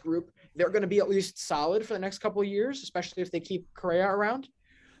into this group. They're going to be at least solid for the next couple of years, especially if they keep Correa around.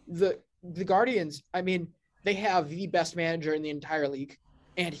 The Guardians, they have the best manager in the entire league,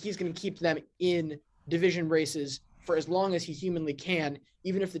 and he's going to keep them in division races for as long as he humanly can,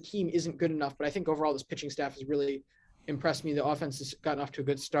 even if the team isn't good enough. But I think overall this pitching staff has really impressed me. The offense has gotten off to a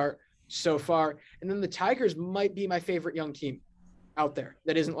good start so far. And then the Tigers might be my favorite young team out there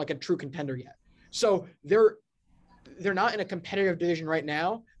that isn't like a true contender yet. So they're not in a competitive division right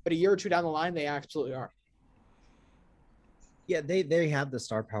now, but a year or two down the line, they absolutely are. Yeah, they have the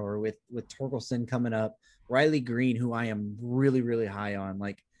star power with Torkelson coming up, Riley Green, who I am really, really high on.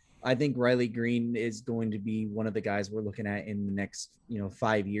 Like, I think Riley Green is going to be one of the guys we're looking at in the next,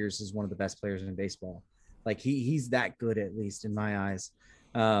 5 years as one of the best players in baseball. Like he's that good, at least in my eyes.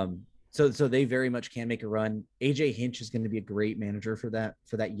 So they very much can make a run. AJ Hinch is going to be a great manager for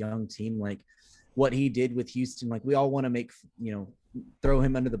that young team. Like what he did with Houston, like we all want to throw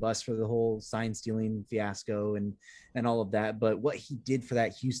him under the bus for the whole sign stealing fiasco and all of that. But what he did for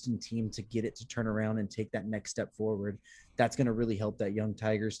that Houston team to get it to turn around and take that next step forward, that's going to really help that young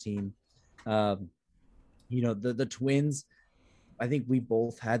Tigers team. The Twins, I think we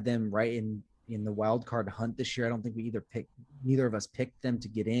both had them right in the wild card hunt this year. I don't think neither of us picked them to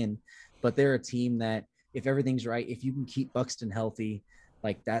get in, but they're a team that if everything's right, if you can keep Buxton healthy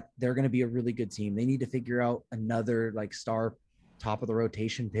like that, they're going to be a really good team. They need to figure out another like star top of the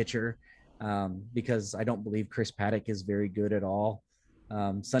rotation pitcher because I don't believe Chris Paddock is very good at all.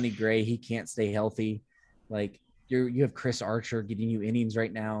 Sonny Gray, he can't stay healthy. Like you have Chris Archer getting you innings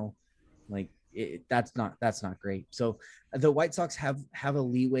right now. Like that's not great. So the White Sox have a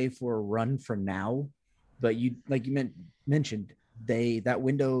leeway for a run from now, but you mentioned that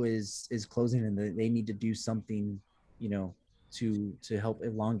window is closing, and they need to do something, to help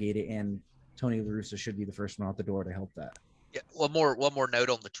elongate it. And Tony La Russa should be the first one out the door to help that. Yeah, one more note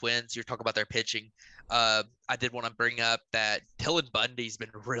on the Twins. You're talking about their pitching. I did want to bring up that Dylan Bundy's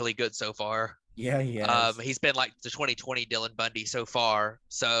been really good so far. Yeah. He's been like the 2020 Dylan Bundy so far.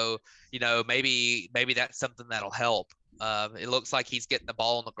 So, maybe that's something that'll help. It looks like he's getting the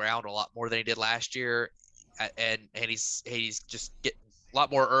ball on the ground a lot more than he did last year, and he's just getting a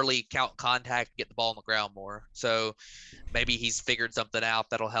lot more early contact, get the ball on the ground more. So maybe he's figured something out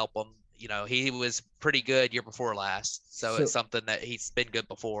that'll help him. He was pretty good year before last, so it's something that he's been good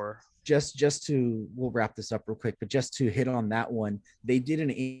before. We'll wrap this up real quick, but just to hit on that one, they did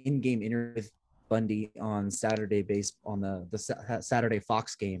an in-game interview with Bundy on Saturday on the Saturday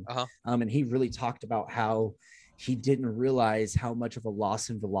Fox game. And he really talked about how he didn't realize how much of a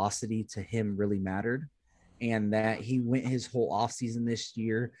loss in velocity to him really mattered, and that he went his whole offseason this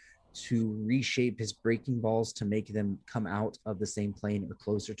year to reshape his breaking balls to make them come out of the same plane or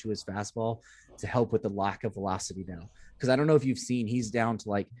closer to his fastball to help with the lack of velocity now. Because I don't know if you've seen, he's down to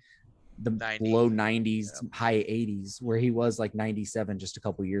like the 90, low 90s, high 80s, where he was like 97 just a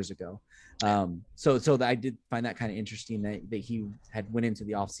couple year ago. So I did find that kind of interesting that he had went into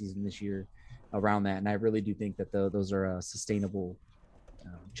the offseason this year around that. And I really do think that those are sustainable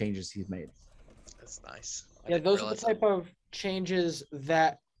changes he's made. That's nice. Yeah, those are the type of changes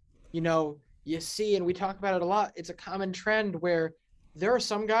that, you see, and we talk about it a lot. It's a common trend where there are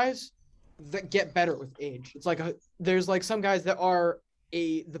some guys that get better with age. It's like there's like some guys that are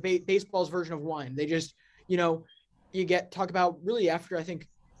baseball's version of wine. They just, talk about really after, I think,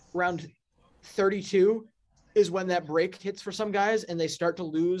 around 32 is when that break hits for some guys and they start to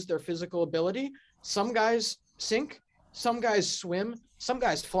lose their physical ability. Some guys sink, some guys swim, some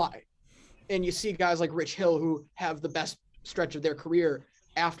guys fly. And you see guys like Rich Hill who have the best stretch of their career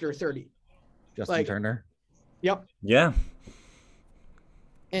after 30. Justin Turner. Yep. Yeah.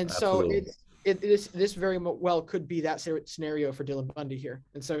 And absolutely. So this very well could be that scenario for Dylan Bundy here.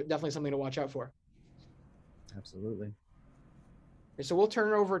 And so definitely something to watch out for. Absolutely. So we'll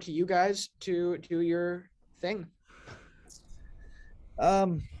turn it over to you guys to do your thing.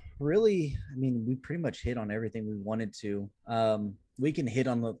 Really, I mean, we pretty much hit on everything we wanted to. We can hit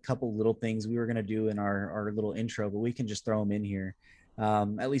on a couple little things we were going to do in our little intro, but we can just throw them in here.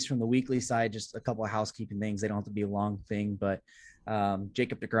 At least from the weekly side, just a couple of housekeeping things. They don't have to be a long thing, but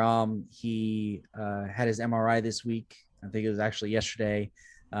Jacob deGrom, he had his MRI this week. I think it was actually yesterday.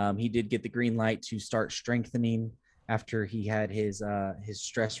 He did get the green light to start strengthening after he had his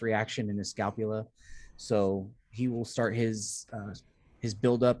stress reaction in his scapula. So he will start his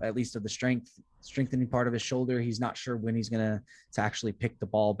buildup, at least of the strengthening part of his shoulder. He's not sure when he's going to actually pick the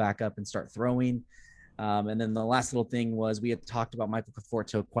ball back up and start throwing. And then the last little thing was we had talked about Michael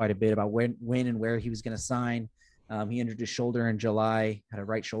Conforto quite a bit about when and where he was going to sign. He injured his shoulder in July, had a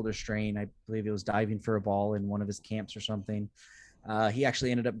right shoulder strain. I believe he was diving for a ball in one of his camps or something. He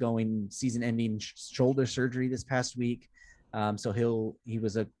actually ended up going season-ending shoulder surgery this past week. So he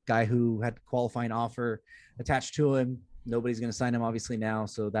was a guy who had qualifying offer attached to him. Nobody's going to sign him obviously now,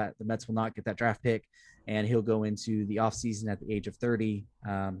 so that the Mets will not get that draft pick, and he'll go into the offseason at the age of 30,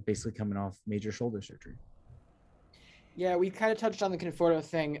 basically coming off major shoulder surgery. Yeah, we kind of touched on the Conforto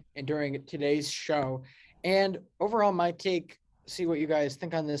thing during today's show, and overall my take, see what you guys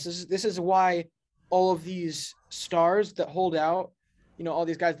think on this. This is why all of these stars that hold out, all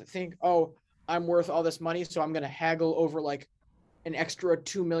these guys that think, oh, I'm worth all this money, so I'm going to haggle over like an extra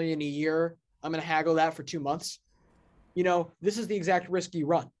 $2 million a year. I'm going to haggle that for 2 months. This is the exact risk you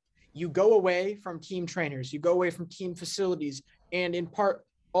run. You go away from team trainers, you go away from team facilities, and in part,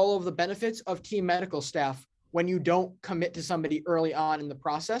 all of the benefits of team medical staff when you don't commit to somebody early on in the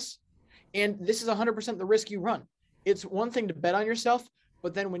process. And this is 100% the risk you run. It's one thing to bet on yourself,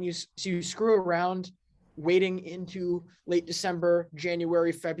 but then when you screw around waiting into late December,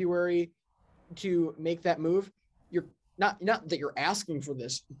 January, February to make that move, you're not that you're asking for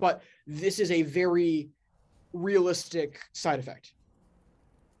this, but this is a very realistic side effect.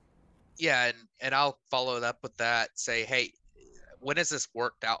 Yeah, and I'll follow it up with that. Say, hey, when has this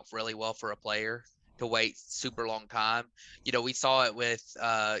worked out really well for a player to wait super long time? We saw it with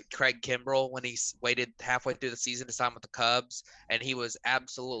Craig Kimbrell when he waited halfway through the season to sign with the Cubs, and he was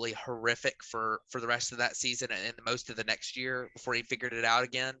absolutely horrific for the rest of that season and most of the next year before he figured it out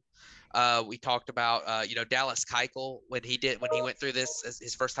again. We talked about Dallas Keuchel when he went through this as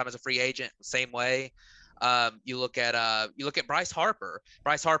his first time as a free agent, same way. You look at Bryce Harper.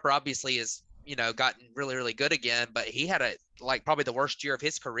 Bryce Harper obviously has gotten really, really good again, but he had probably the worst year of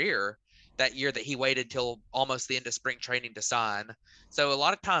his career that year that he waited till almost the end of spring training to sign. So a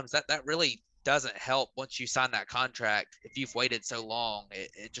lot of times that really doesn't help once you sign that contract. If you've waited so long,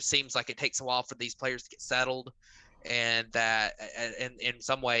 it just seems like it takes a while for these players to get settled, and that and in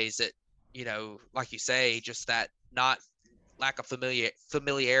some ways it, like you say, just that not lack of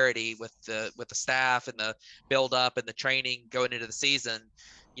familiarity with the staff and the build up and the training going into the season,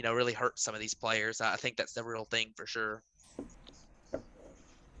 really hurts some of these players. I think that's the real thing for sure.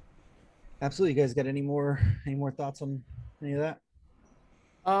 Absolutely. You guys got any more thoughts on any of that?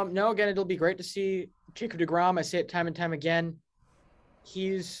 No, again, it'll be great to see Jacob deGrom. I say it time and time again.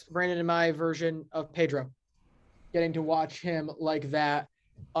 He's Brandon and my version of Pedro. Getting to watch him like that,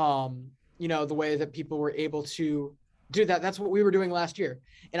 the way that people were able to do that. That's what we were doing last year.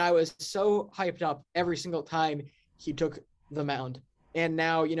 And I was so hyped up every single time he took the mound. And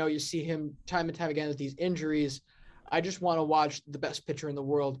now, you see him time and time again with these injuries. I just want to watch the best pitcher in the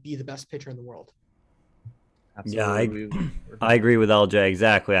world be the best pitcher in the world. Absolutely. Yeah, I agree with LJ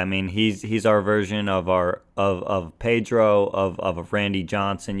exactly. I mean, he's our version of Pedro, of Randy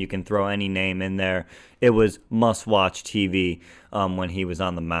Johnson. You can throw any name in there. It was must-watch TV when he was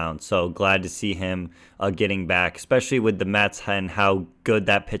on the mound. So glad to see him getting back, especially with the Mets and how good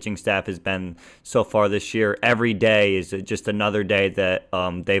that pitching staff has been so far this year. Every day is just another day that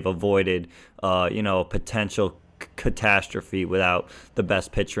they've avoided, a potential catastrophe without the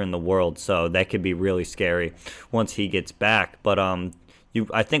best pitcher in the world, so that could be really scary once he gets back. But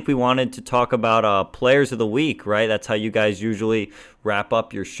I think we wanted to talk about players of the week, right? That's how you guys usually wrap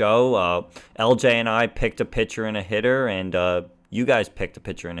up your show. LJ and I picked a pitcher and a hitter, and you guys picked a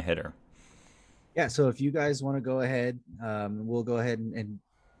pitcher and a hitter. Yeah, so if you guys want to go ahead, we'll go ahead and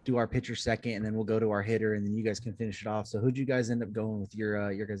do our pitcher second, and then we'll go to our hitter, and then you guys can finish it off. So who'd you guys end up going with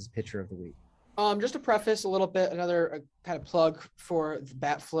your guys' pitcher of the week? Just to preface a little bit, another kind of plug for the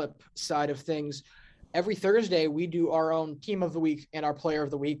Bat Flip side of things. Every Thursday, we do our own team of the week and our player of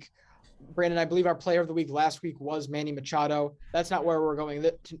the week. Brandon, I believe our player of the week last week was Manny Machado. That's not where we're going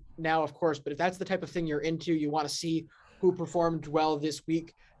now, of course, but if that's the type of thing you're into, you want to see who performed well this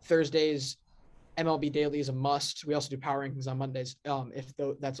week, Thursdays, MLB Daily is a must. We also do power rankings on Mondays,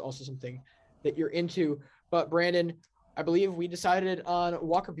 that's also something that you're into. But Brandon, I believe we decided on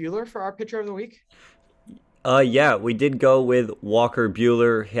Walker Buehler for our pitcher of the week. Yeah, we did go with Walker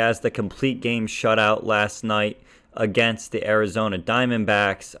Buehler. He has the complete game shutout last night against the Arizona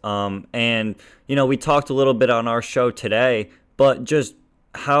Diamondbacks. And, we talked a little bit on our show today, but just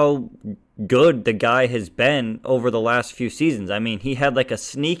how good the guy has been over the last few seasons. I mean, he had like a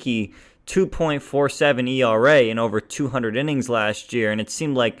sneaky 2.47 ERA in over 200 innings last year, and it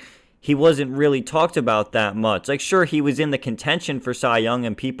seemed like he wasn't really talked about that much. Like, sure, he was in the contention for Cy Young,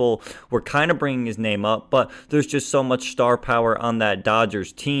 and people were kind of bringing his name up, but there's just so much star power on that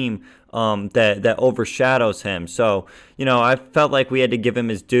Dodgers team that overshadows him. So, I felt like we had to give him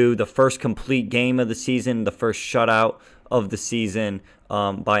his due. The first complete game of the season, the first shutout of the season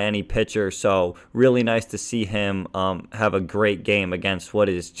by any pitcher. So, really nice to see him have a great game against what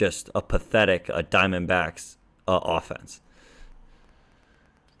is just a pathetic Diamondbacks offense.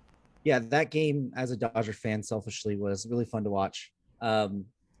 Yeah, that game as a Dodger fan selfishly was really fun to watch.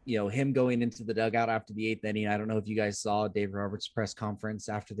 Him going into the dugout after the eighth inning. I don't know if you guys saw Dave Roberts' press conference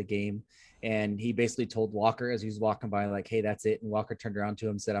after the game, and he basically told Walker as he was walking by, like, hey, that's it. And Walker turned around to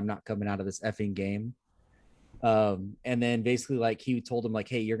him and said, I'm not coming out of this effing game. And then basically, like, he told him, like,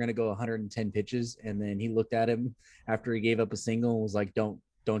 hey, you're going to go 110 pitches. And then he looked at him after he gave up a single and was like, don't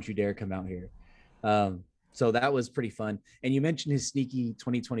you dare come out here. So that was pretty fun. And you mentioned his sneaky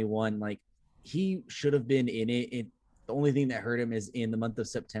 2021. Like, he should have been in it. The only thing that hurt him is in the month of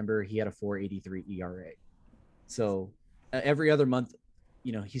September, he had a 4.83 ERA. So every other month,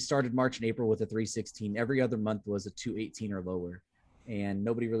 he started March and April with a 3.16. Every other month was a 2.18 or lower. And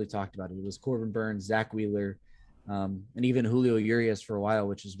nobody really talked about it. It was Corbin Burns, Zach Wheeler, and even Julio Urias for a while,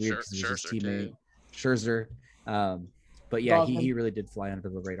 which is weird because he was his teammate. Scherzer. But yeah, he really did fly under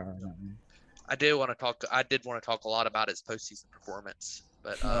the radar on that one. I did want to talk a lot about his postseason performance,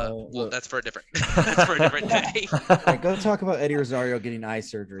 but that's for a different day. Right, go talk about Eddie Rosario getting eye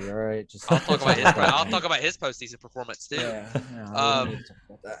surgery. All right, I'll talk about his postseason performance too. Yeah,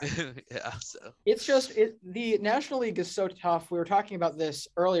 so it's just the National League is so tough. We were talking about this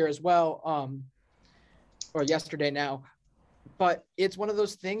earlier as well, or yesterday now, but it's one of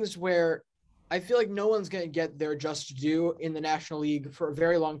those things where I feel like no one's going to get their just due in the National League for a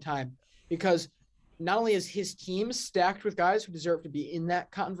very long time. Because not only is his team stacked with guys who deserve to be in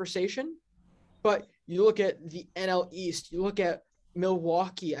that conversation, but you look at the NL East, you look at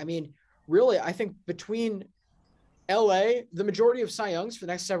Milwaukee. I mean, really, I think between LA, the majority of Cy Youngs for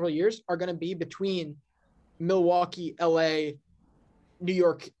the next several years are going to be between Milwaukee, LA, New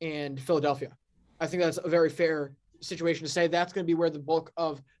York, and Philadelphia. I think that's a very fair situation to say. That's going to be where the bulk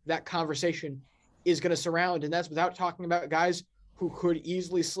of that conversation is going to surround. And that's without talking about guys who could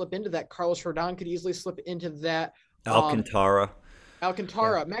easily slip into that. Carlos Rodon could easily slip into that. Alcantara,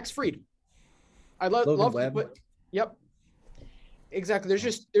 yeah. Max Fried. I'd love to put. Yep. Exactly.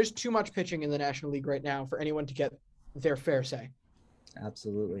 There's too much pitching in the National League right now for anyone to get their fair say.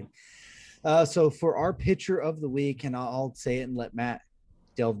 Absolutely. So for our pitcher of the week, and I'll say it and let Matt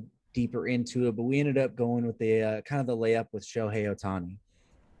delve deeper into it, but we ended up going with the kind of the layup with Shohei Ohtani.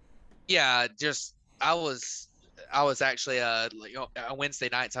 Yeah, I was actually on Wednesday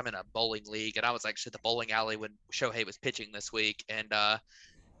nights I'm in a bowling league, and I was actually at the bowling alley when Shohei was pitching this week, and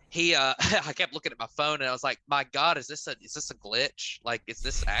he I kept looking at my phone and I was like, my God, is this a glitch? Like, is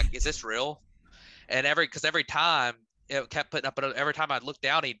this real? And every time it kept putting up, every time I'd look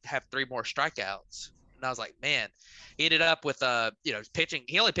down, he'd have 3 more strikeouts. And I was like, man, he ended up with pitching.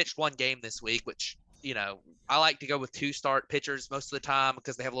 He only pitched 1 game this week, which, I like to go with 2-start pitchers most of the time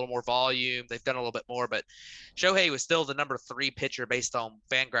because they have a little more volume. They've done a little bit more, but Shohei was still the number 3 pitcher based on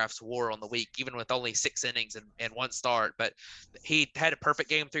Fangraphs WAR on the week, even with only 6 innings and 1 start. But he had a perfect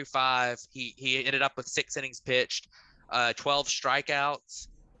game through 5. He ended up with 6 innings pitched, 12 strikeouts.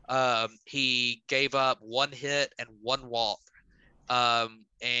 He gave up 1 hit and 1 walk.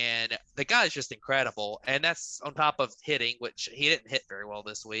 And the guy is just incredible. And that's on top of hitting, which he didn't hit very well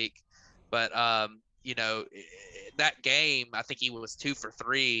this week. But, that game, I think he was 2 for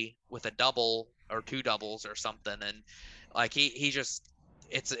 3 with a double or 2 doubles or something. And like, he just,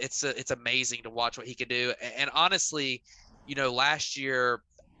 it's amazing to watch what he could do. And honestly, last year,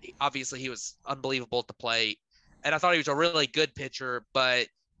 obviously he was unbelievable at the plate. And I thought he was a really good pitcher, but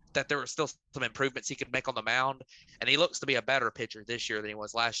that there were still some improvements he could make on the mound. And he looks to be a better pitcher this year than he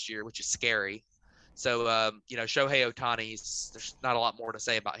was last year, which is scary. So, Shohei Ohtani, there's not a lot more to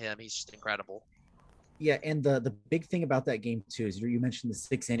say about him. He's just incredible. Yeah, and the big thing about that game, too, is you mentioned the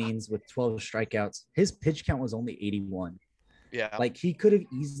 6 innings with 12 strikeouts. His pitch count was only 81. Yeah. Like, he could have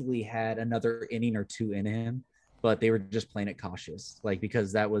easily had another inning or 2 in him, but they were just playing it cautious,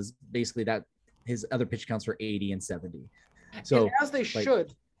 because that was basically that his other pitch counts were 80 and 70. So, and as they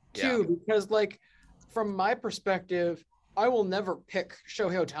should, too, because, from my perspective, I will never pick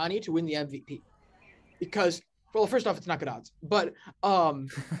Shohei Ohtani to win the MVP. Because, well, first off, it's not good odds, but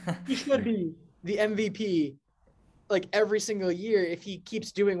he should be the MVP every single year if he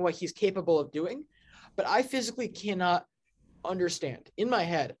keeps doing what he's capable of doing. But I physically cannot understand. In my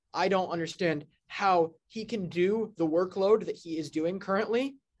head, I don't understand how he can do the workload that he is doing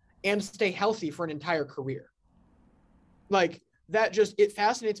currently and stay healthy for an entire career. It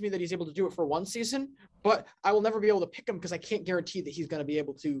fascinates me that he's able to do it for 1 season, but I will never be able to pick him because I can't guarantee that he's going to be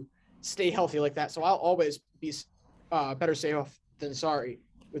able to stay healthy like that. So I'll always be better safe than sorry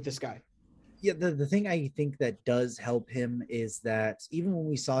with this guy. Yeah, the thing I think that does help him is that even when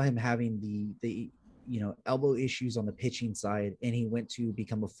we saw him having the elbow issues on the pitching side and he went to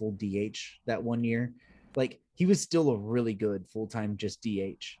become a full DH that 1 year, he was still a really good full-time just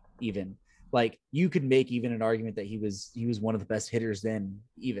DH even. You could make even an argument that he was one of the best hitters then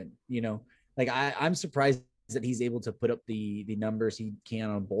even, I'm surprised that he's able to put up the numbers he can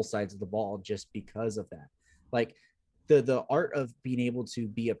on both sides of the ball just because of that. The art of being able to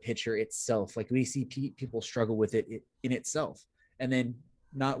be a pitcher itself, we see people struggle with it in itself, and then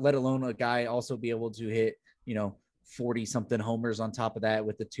not let alone a guy also be able to hit 40 something homers on top of that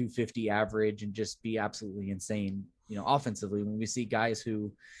with the 250 average and just be absolutely insane offensively. When we see guys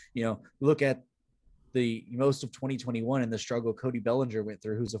who look at the most of 2021 and the struggle Cody Bellinger went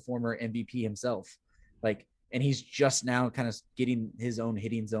through, who's a former MVP himself, and he's just now kind of getting his own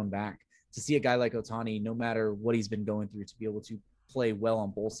hitting zone back. To see a guy like Ohtani, no matter what he's been going through, to be able to play well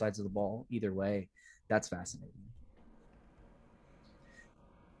on both sides of the ball either way, that's fascinating.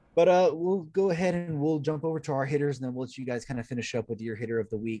 But we'll go ahead and we'll jump over to our hitters, and then we'll let you guys kind of finish up with your hitter of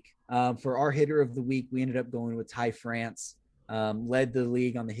the week. For our hitter of the week, we ended up going with Ty France. Led the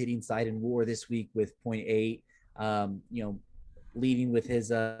league on the hitting side in WAR this week with 0.8. Leading with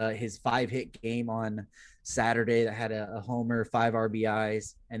his 5-hit game on Saturday that had a homer, 5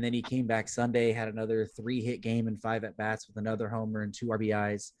 RBIs, and then he came back Sunday, had another 3-hit game and 5 at-bats with another homer and 2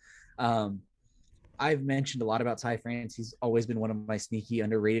 RBIs. I've mentioned a lot about Ty France. He's always been one of my sneaky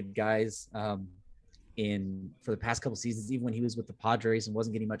underrated guys for the past couple seasons, even when he was with the Padres and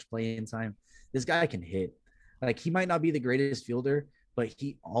wasn't getting much playing time. This guy can hit. He might not be the greatest fielder, but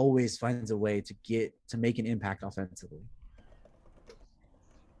he always finds a way to make an impact offensively.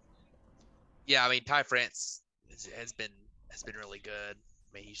 Yeah, I mean, Ty France, has been really good.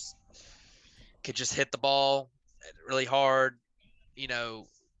 I mean, he could just hit the ball really hard, you know.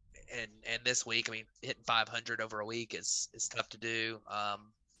 And this week, I mean, hitting 500 over a week is tough to do.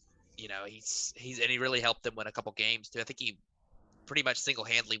 You know, and he really helped them win a couple games too. I think he pretty much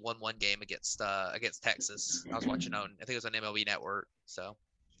single-handedly won one game against Texas. I was watching I think it was on MLB Network. So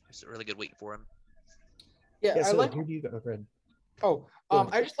it's a really good week for him. Yeah, so I like. Who do you go? Fred?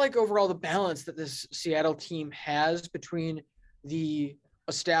 I just like overall the balance that this Seattle team has between the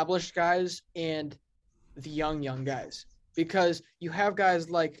established guys and the young guys, because you have guys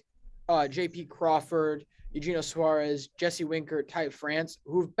like J.P. Crawford, Eugenio Suarez, Jesse Winker, Ty France,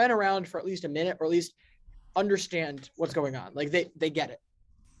 who've been around for at least a minute, or at least understand what's going on. Like they get it.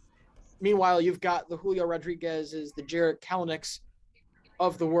 Meanwhile, you've got the Julio Rodriguez's, the Jarrett Kelenic's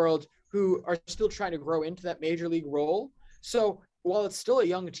of the world, who are still trying to grow into that major league role. So while it's still a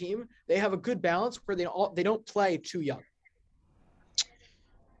young team, they have a good balance where they don't play too young.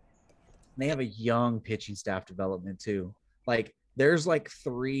 They have a young pitching staff development too. Like there's like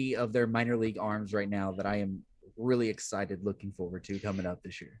 3 of their minor league arms right now that I am really excited, looking forward to coming up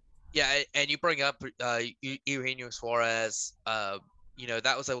this year. Yeah, and you bring up Eugenio Suarez. You know,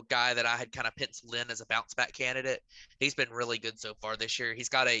 that was a guy that I had kind of penciled in as a bounce back candidate. He's been really good so far this year. He's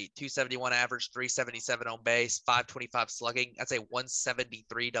got a 271 average, 377 on base, 525 slugging. That's a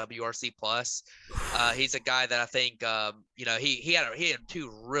 173 WRC plus. He's a guy that I think, you know, he had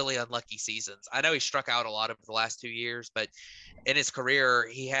 2 really unlucky seasons. I know he struck out a lot over the last 2 years, but in his career,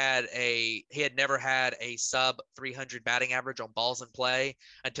 he had never had a sub 300 batting average on balls in play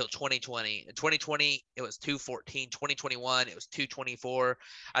until 2020. In 2020, it was 214. 2021, it was 224.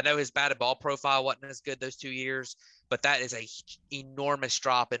 I know his batted ball profile wasn't as good those 2 years, but that is a enormous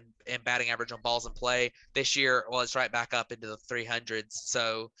drop in batting average on balls in play. This year, well, it's right back up into the 300s.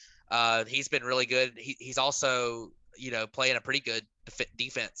 So he's been really good. He's also, you know, playing a pretty good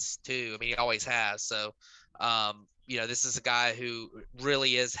defense too. I mean, he always has. So, you know, this is a guy who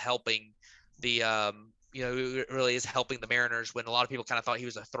really is helping the, you know, who really is helping the Mariners when a lot of people kind of thought he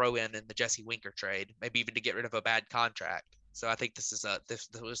was a throw-in in the Jesse Winker trade, maybe even to get rid of a bad contract. So I think this is a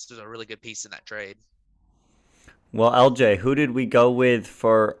really good piece in that trade. Well, LJ, who did we go with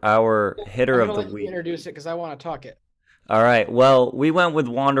for our hitter of the week? Introduce it because I want to talk it. All right. Well, we went with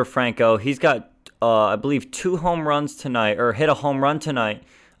Wander Franco. He's got, I believe, 2 home runs tonight, or hit a home run tonight.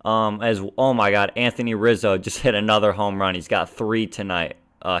 Oh my God, Anthony Rizzo just hit another home run. He's got 3 tonight.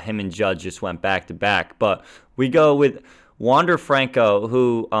 Him and Judge just went back to back. But we go with Wander Franco,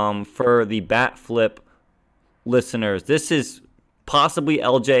 who, for the Bat Flip listeners, this is possibly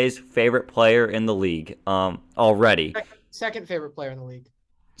LJ's favorite player in the league already. Second favorite player in the league.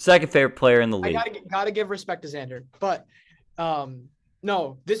 Second favorite player in the league. I gotta give respect to Xander, but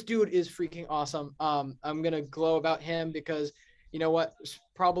no, this dude is freaking awesome. I'm gonna glow about him because you know what?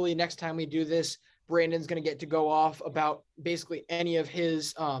 Probably next time we do this, Brandon's gonna get to go off about basically any of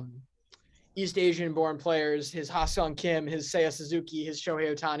his East Asian born players, his Ha-Seong Kim, his Seiya Suzuki, his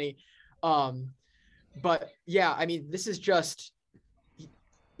Shohei Ohtani. But yeah, I mean, this is just.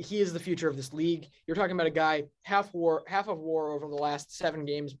 He is the future of this league. You're talking about a guy half of WAR over the last 7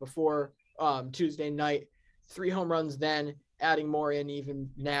 games before Tuesday night, 3 home runs then, adding more in even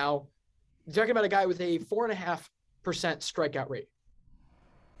now. You're talking about a guy with a 4.5% strikeout rate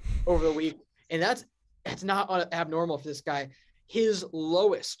over the week, and that's not abnormal for this guy. His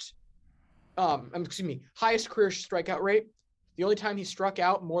highest career strikeout rate. The only time he struck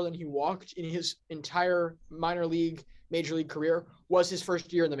out more than he walked in his entire major league career was his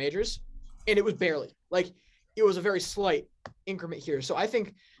first year in the majors, and it was barely. Like, it was a very slight increment here. So I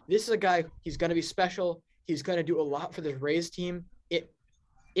think this is a guy, he's going to be special. He's going to do a lot for the Rays team.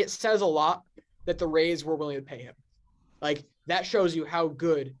 It says a lot that the Rays were willing to pay him. Like, that shows you how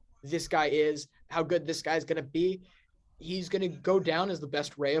good this guy is, how good this guy's going to be. He's going to go down as the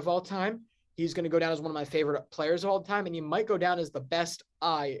best Ray of all time. He's going to go down as one of my favorite players of all time, and he might go down as the best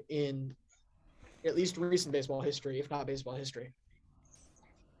eye in at least recent baseball history, if not baseball history.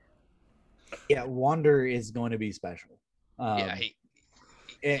 Yeah, Wander is going to be special. He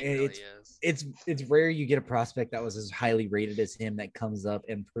really is. It's rare you get a prospect that was as highly rated as him that comes up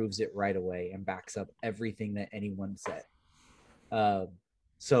and proves it right away and backs up everything that anyone said.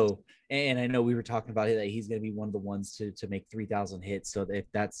 So, and I know we were talking about it, that he's going to be one of the ones to make 3,000 hits. So if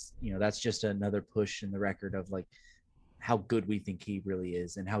that's, you know, that's just another push in the record of like how good we think he really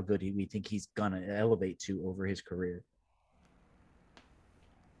is and how good we think he's going to elevate to over his career.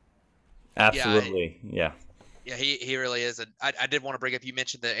 Absolutely. Yeah. Yeah, he really is. And I did want to bring up, you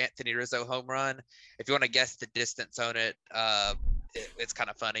mentioned the Anthony Rizzo home run. If you want to guess the distance on it, it's kind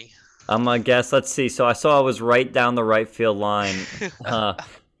of funny. I'm gonna guess. Let's see. So I saw I was right down the right field line.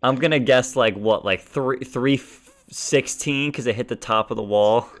 I'm gonna guess like 316 because it hit the top of the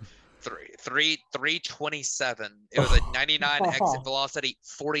wall. 327. It was a 99 exit velocity,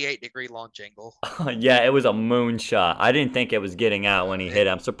 48-degree launch angle. Yeah, it was a moonshot. I didn't think it was getting out when he hit it.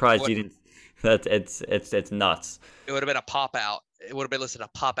 I'm surprised you didn't. It's nuts. It would have been a pop out. It would have been listed a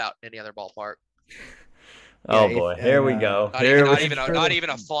pop out in any other ballpark. Oh boy, here we go. Not even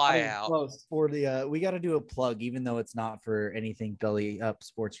a fly out. Close. For the we got to do a plug, even though it's not for anything belly up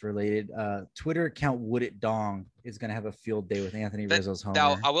sports related. Twitter account Would It Dong is going to have a field day with Anthony Rizzo's homer.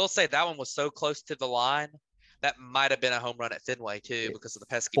 Now, I will say that one was so close to the line that might have been a home run at Fenway too because of the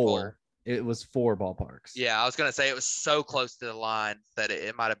pesky pole. It was 4 ballparks. Yeah, I was gonna say it was so close to the line that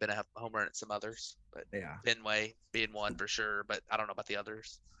it might have been a home run at some others, but Yeah, Fenway being one for sure. But I don't know about the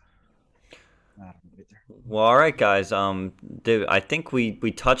others. I don't know either. Well, all right, guys. I think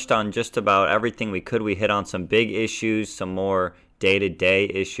we touched on just about everything we could. We hit on some big issues, some more day-to-day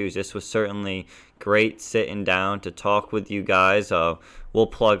issues. This was certainly great sitting down to talk with you guys. We'll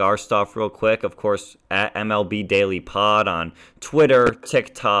plug our stuff real quick. Of course, at MLB Daily Pod on Twitter,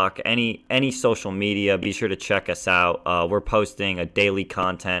 TikTok, any social media. Be sure to check us out. We're posting a daily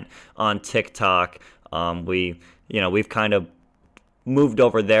content on TikTok. We've kind of moved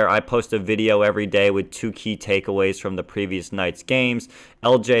over there. I post a video every day with 2 key takeaways from the previous night's games.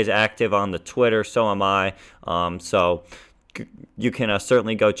 LJ's active on the Twitter, so am I. So you can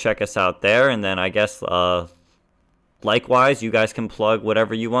certainly go check us out there. And then I guess likewise, you guys can plug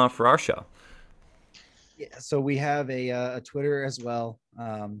whatever you want for our show. Yeah, so we have a Twitter as well,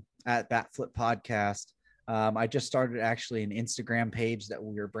 at Batflip Podcast. I just started actually an Instagram page that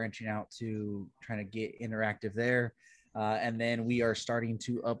we are branching out to, trying to get interactive there. And then we are starting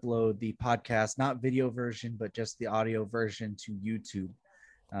to upload the podcast, not video version, but just the audio version to YouTube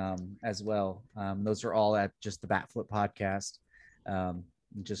as well. Those are all at just the Batflip Podcast.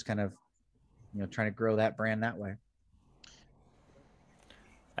 Just kind of, trying to grow that brand that way.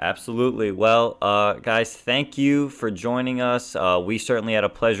 Absolutely. Well, guys, thank you for joining us. We certainly had a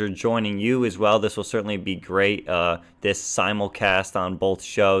pleasure joining you as well. This will certainly be great, this simulcast on both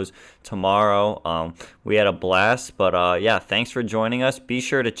shows tomorrow. We had a blast, but yeah, thanks for joining us. Be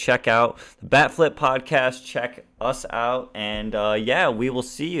sure to check out the Batflip Podcast. Check us out, and yeah, we will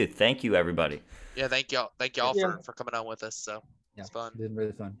see you. Thank you, everybody. Yeah, thank y'all for coming on with us. So Yeah, it's fun. It's been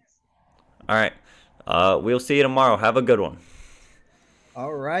really fun. All right. We'll see you tomorrow. Have a good one.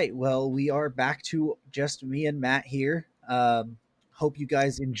 All right. Well, we are back to just me and Matt here. Hope you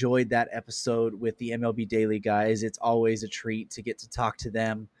guys enjoyed that episode with the MLB Daily guys. It's always a treat to get to talk to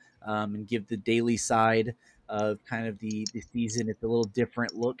them and give the daily side of kind of the season. It's a little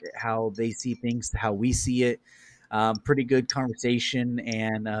different look at how they see things to how we see it. Pretty good conversation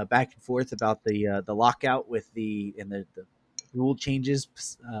and back and forth about the lockout with the rule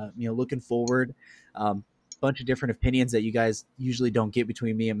changes. Looking forward. Bunch of different opinions that you guys usually don't get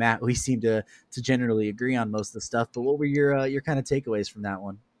between me and Matt. We seem to generally agree on most of the stuff. But what were your kind of takeaways from that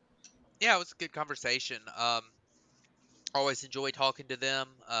one? Yeah, it was a good conversation. Always enjoy talking to them.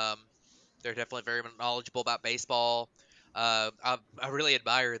 They're definitely very knowledgeable about baseball. I really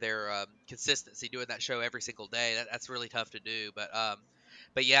admire their consistency doing that show every single day. That's really tough to do.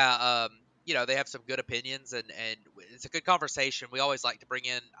 But yeah, they have some good opinions and it's a good conversation. We always like to bring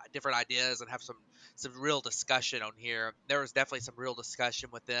in different ideas and have some real discussion on here. There was definitely some real discussion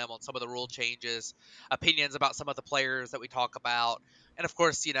with them on some of the rule changes, opinions about some of the players that we talk about. And of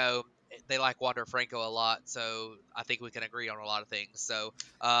course, they like Wander Franco a lot, so I think we can agree on a lot of things. So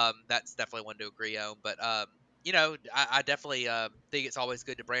that's definitely one to agree on. But I definitely think it's always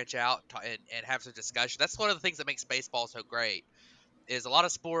good to branch out and have some discussion. That's one of the things that makes baseball so great. Is a lot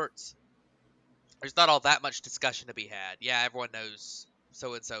of sports, there's not all that much discussion to be had. Yeah, everyone knows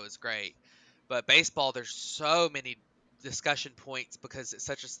so and so is great, but baseball, there's so many discussion points because it's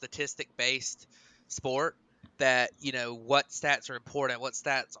such a statistic based sport that what stats are important, what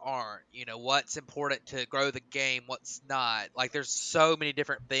stats aren't, what's important to grow the game, what's not. Like there's so many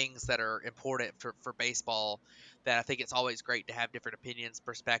different things that are important for baseball that I think it's always great to have different opinions,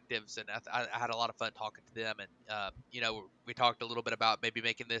 perspectives, and I had a lot of fun talking to them. And we talked a little bit about maybe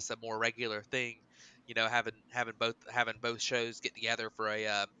making this a more regular thing. Having both shows get together for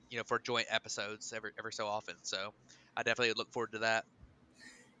a for joint episodes every so often. So I definitely look forward to that.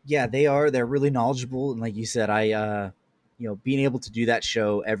 Yeah, they're really knowledgeable, and like you said, I being able to do that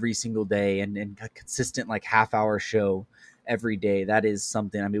show every single day and a consistent like half-hour show every day, that is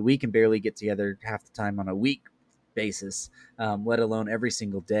something. I mean, we can barely get together half the time on a week basis, let alone every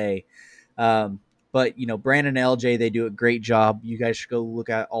single day. But, Brandon and LJ, they do a great job. You guys should go look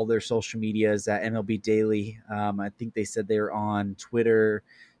at all their social medias at MLB Daily. I think they said they're on Twitter,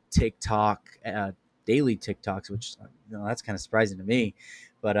 TikTok, daily TikToks, which, that's kind of surprising to me.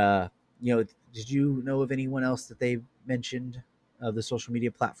 But, did you know of anyone else that they mentioned of the social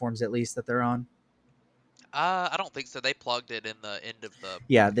media platforms, at least, that they're on? I don't think so. They plugged it in the end of the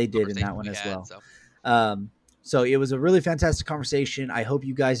Yeah, they did in that conversation one we as had, well. So. So it was a really fantastic conversation. I hope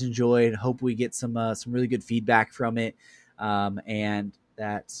you guys enjoyed. Hope we get some really good feedback from it. And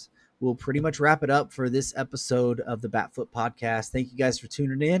that will pretty much wrap it up for this episode of the Batflip Podcast. Thank you guys for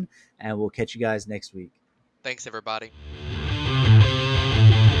tuning in, and we'll catch you guys next week. Thanks, everybody.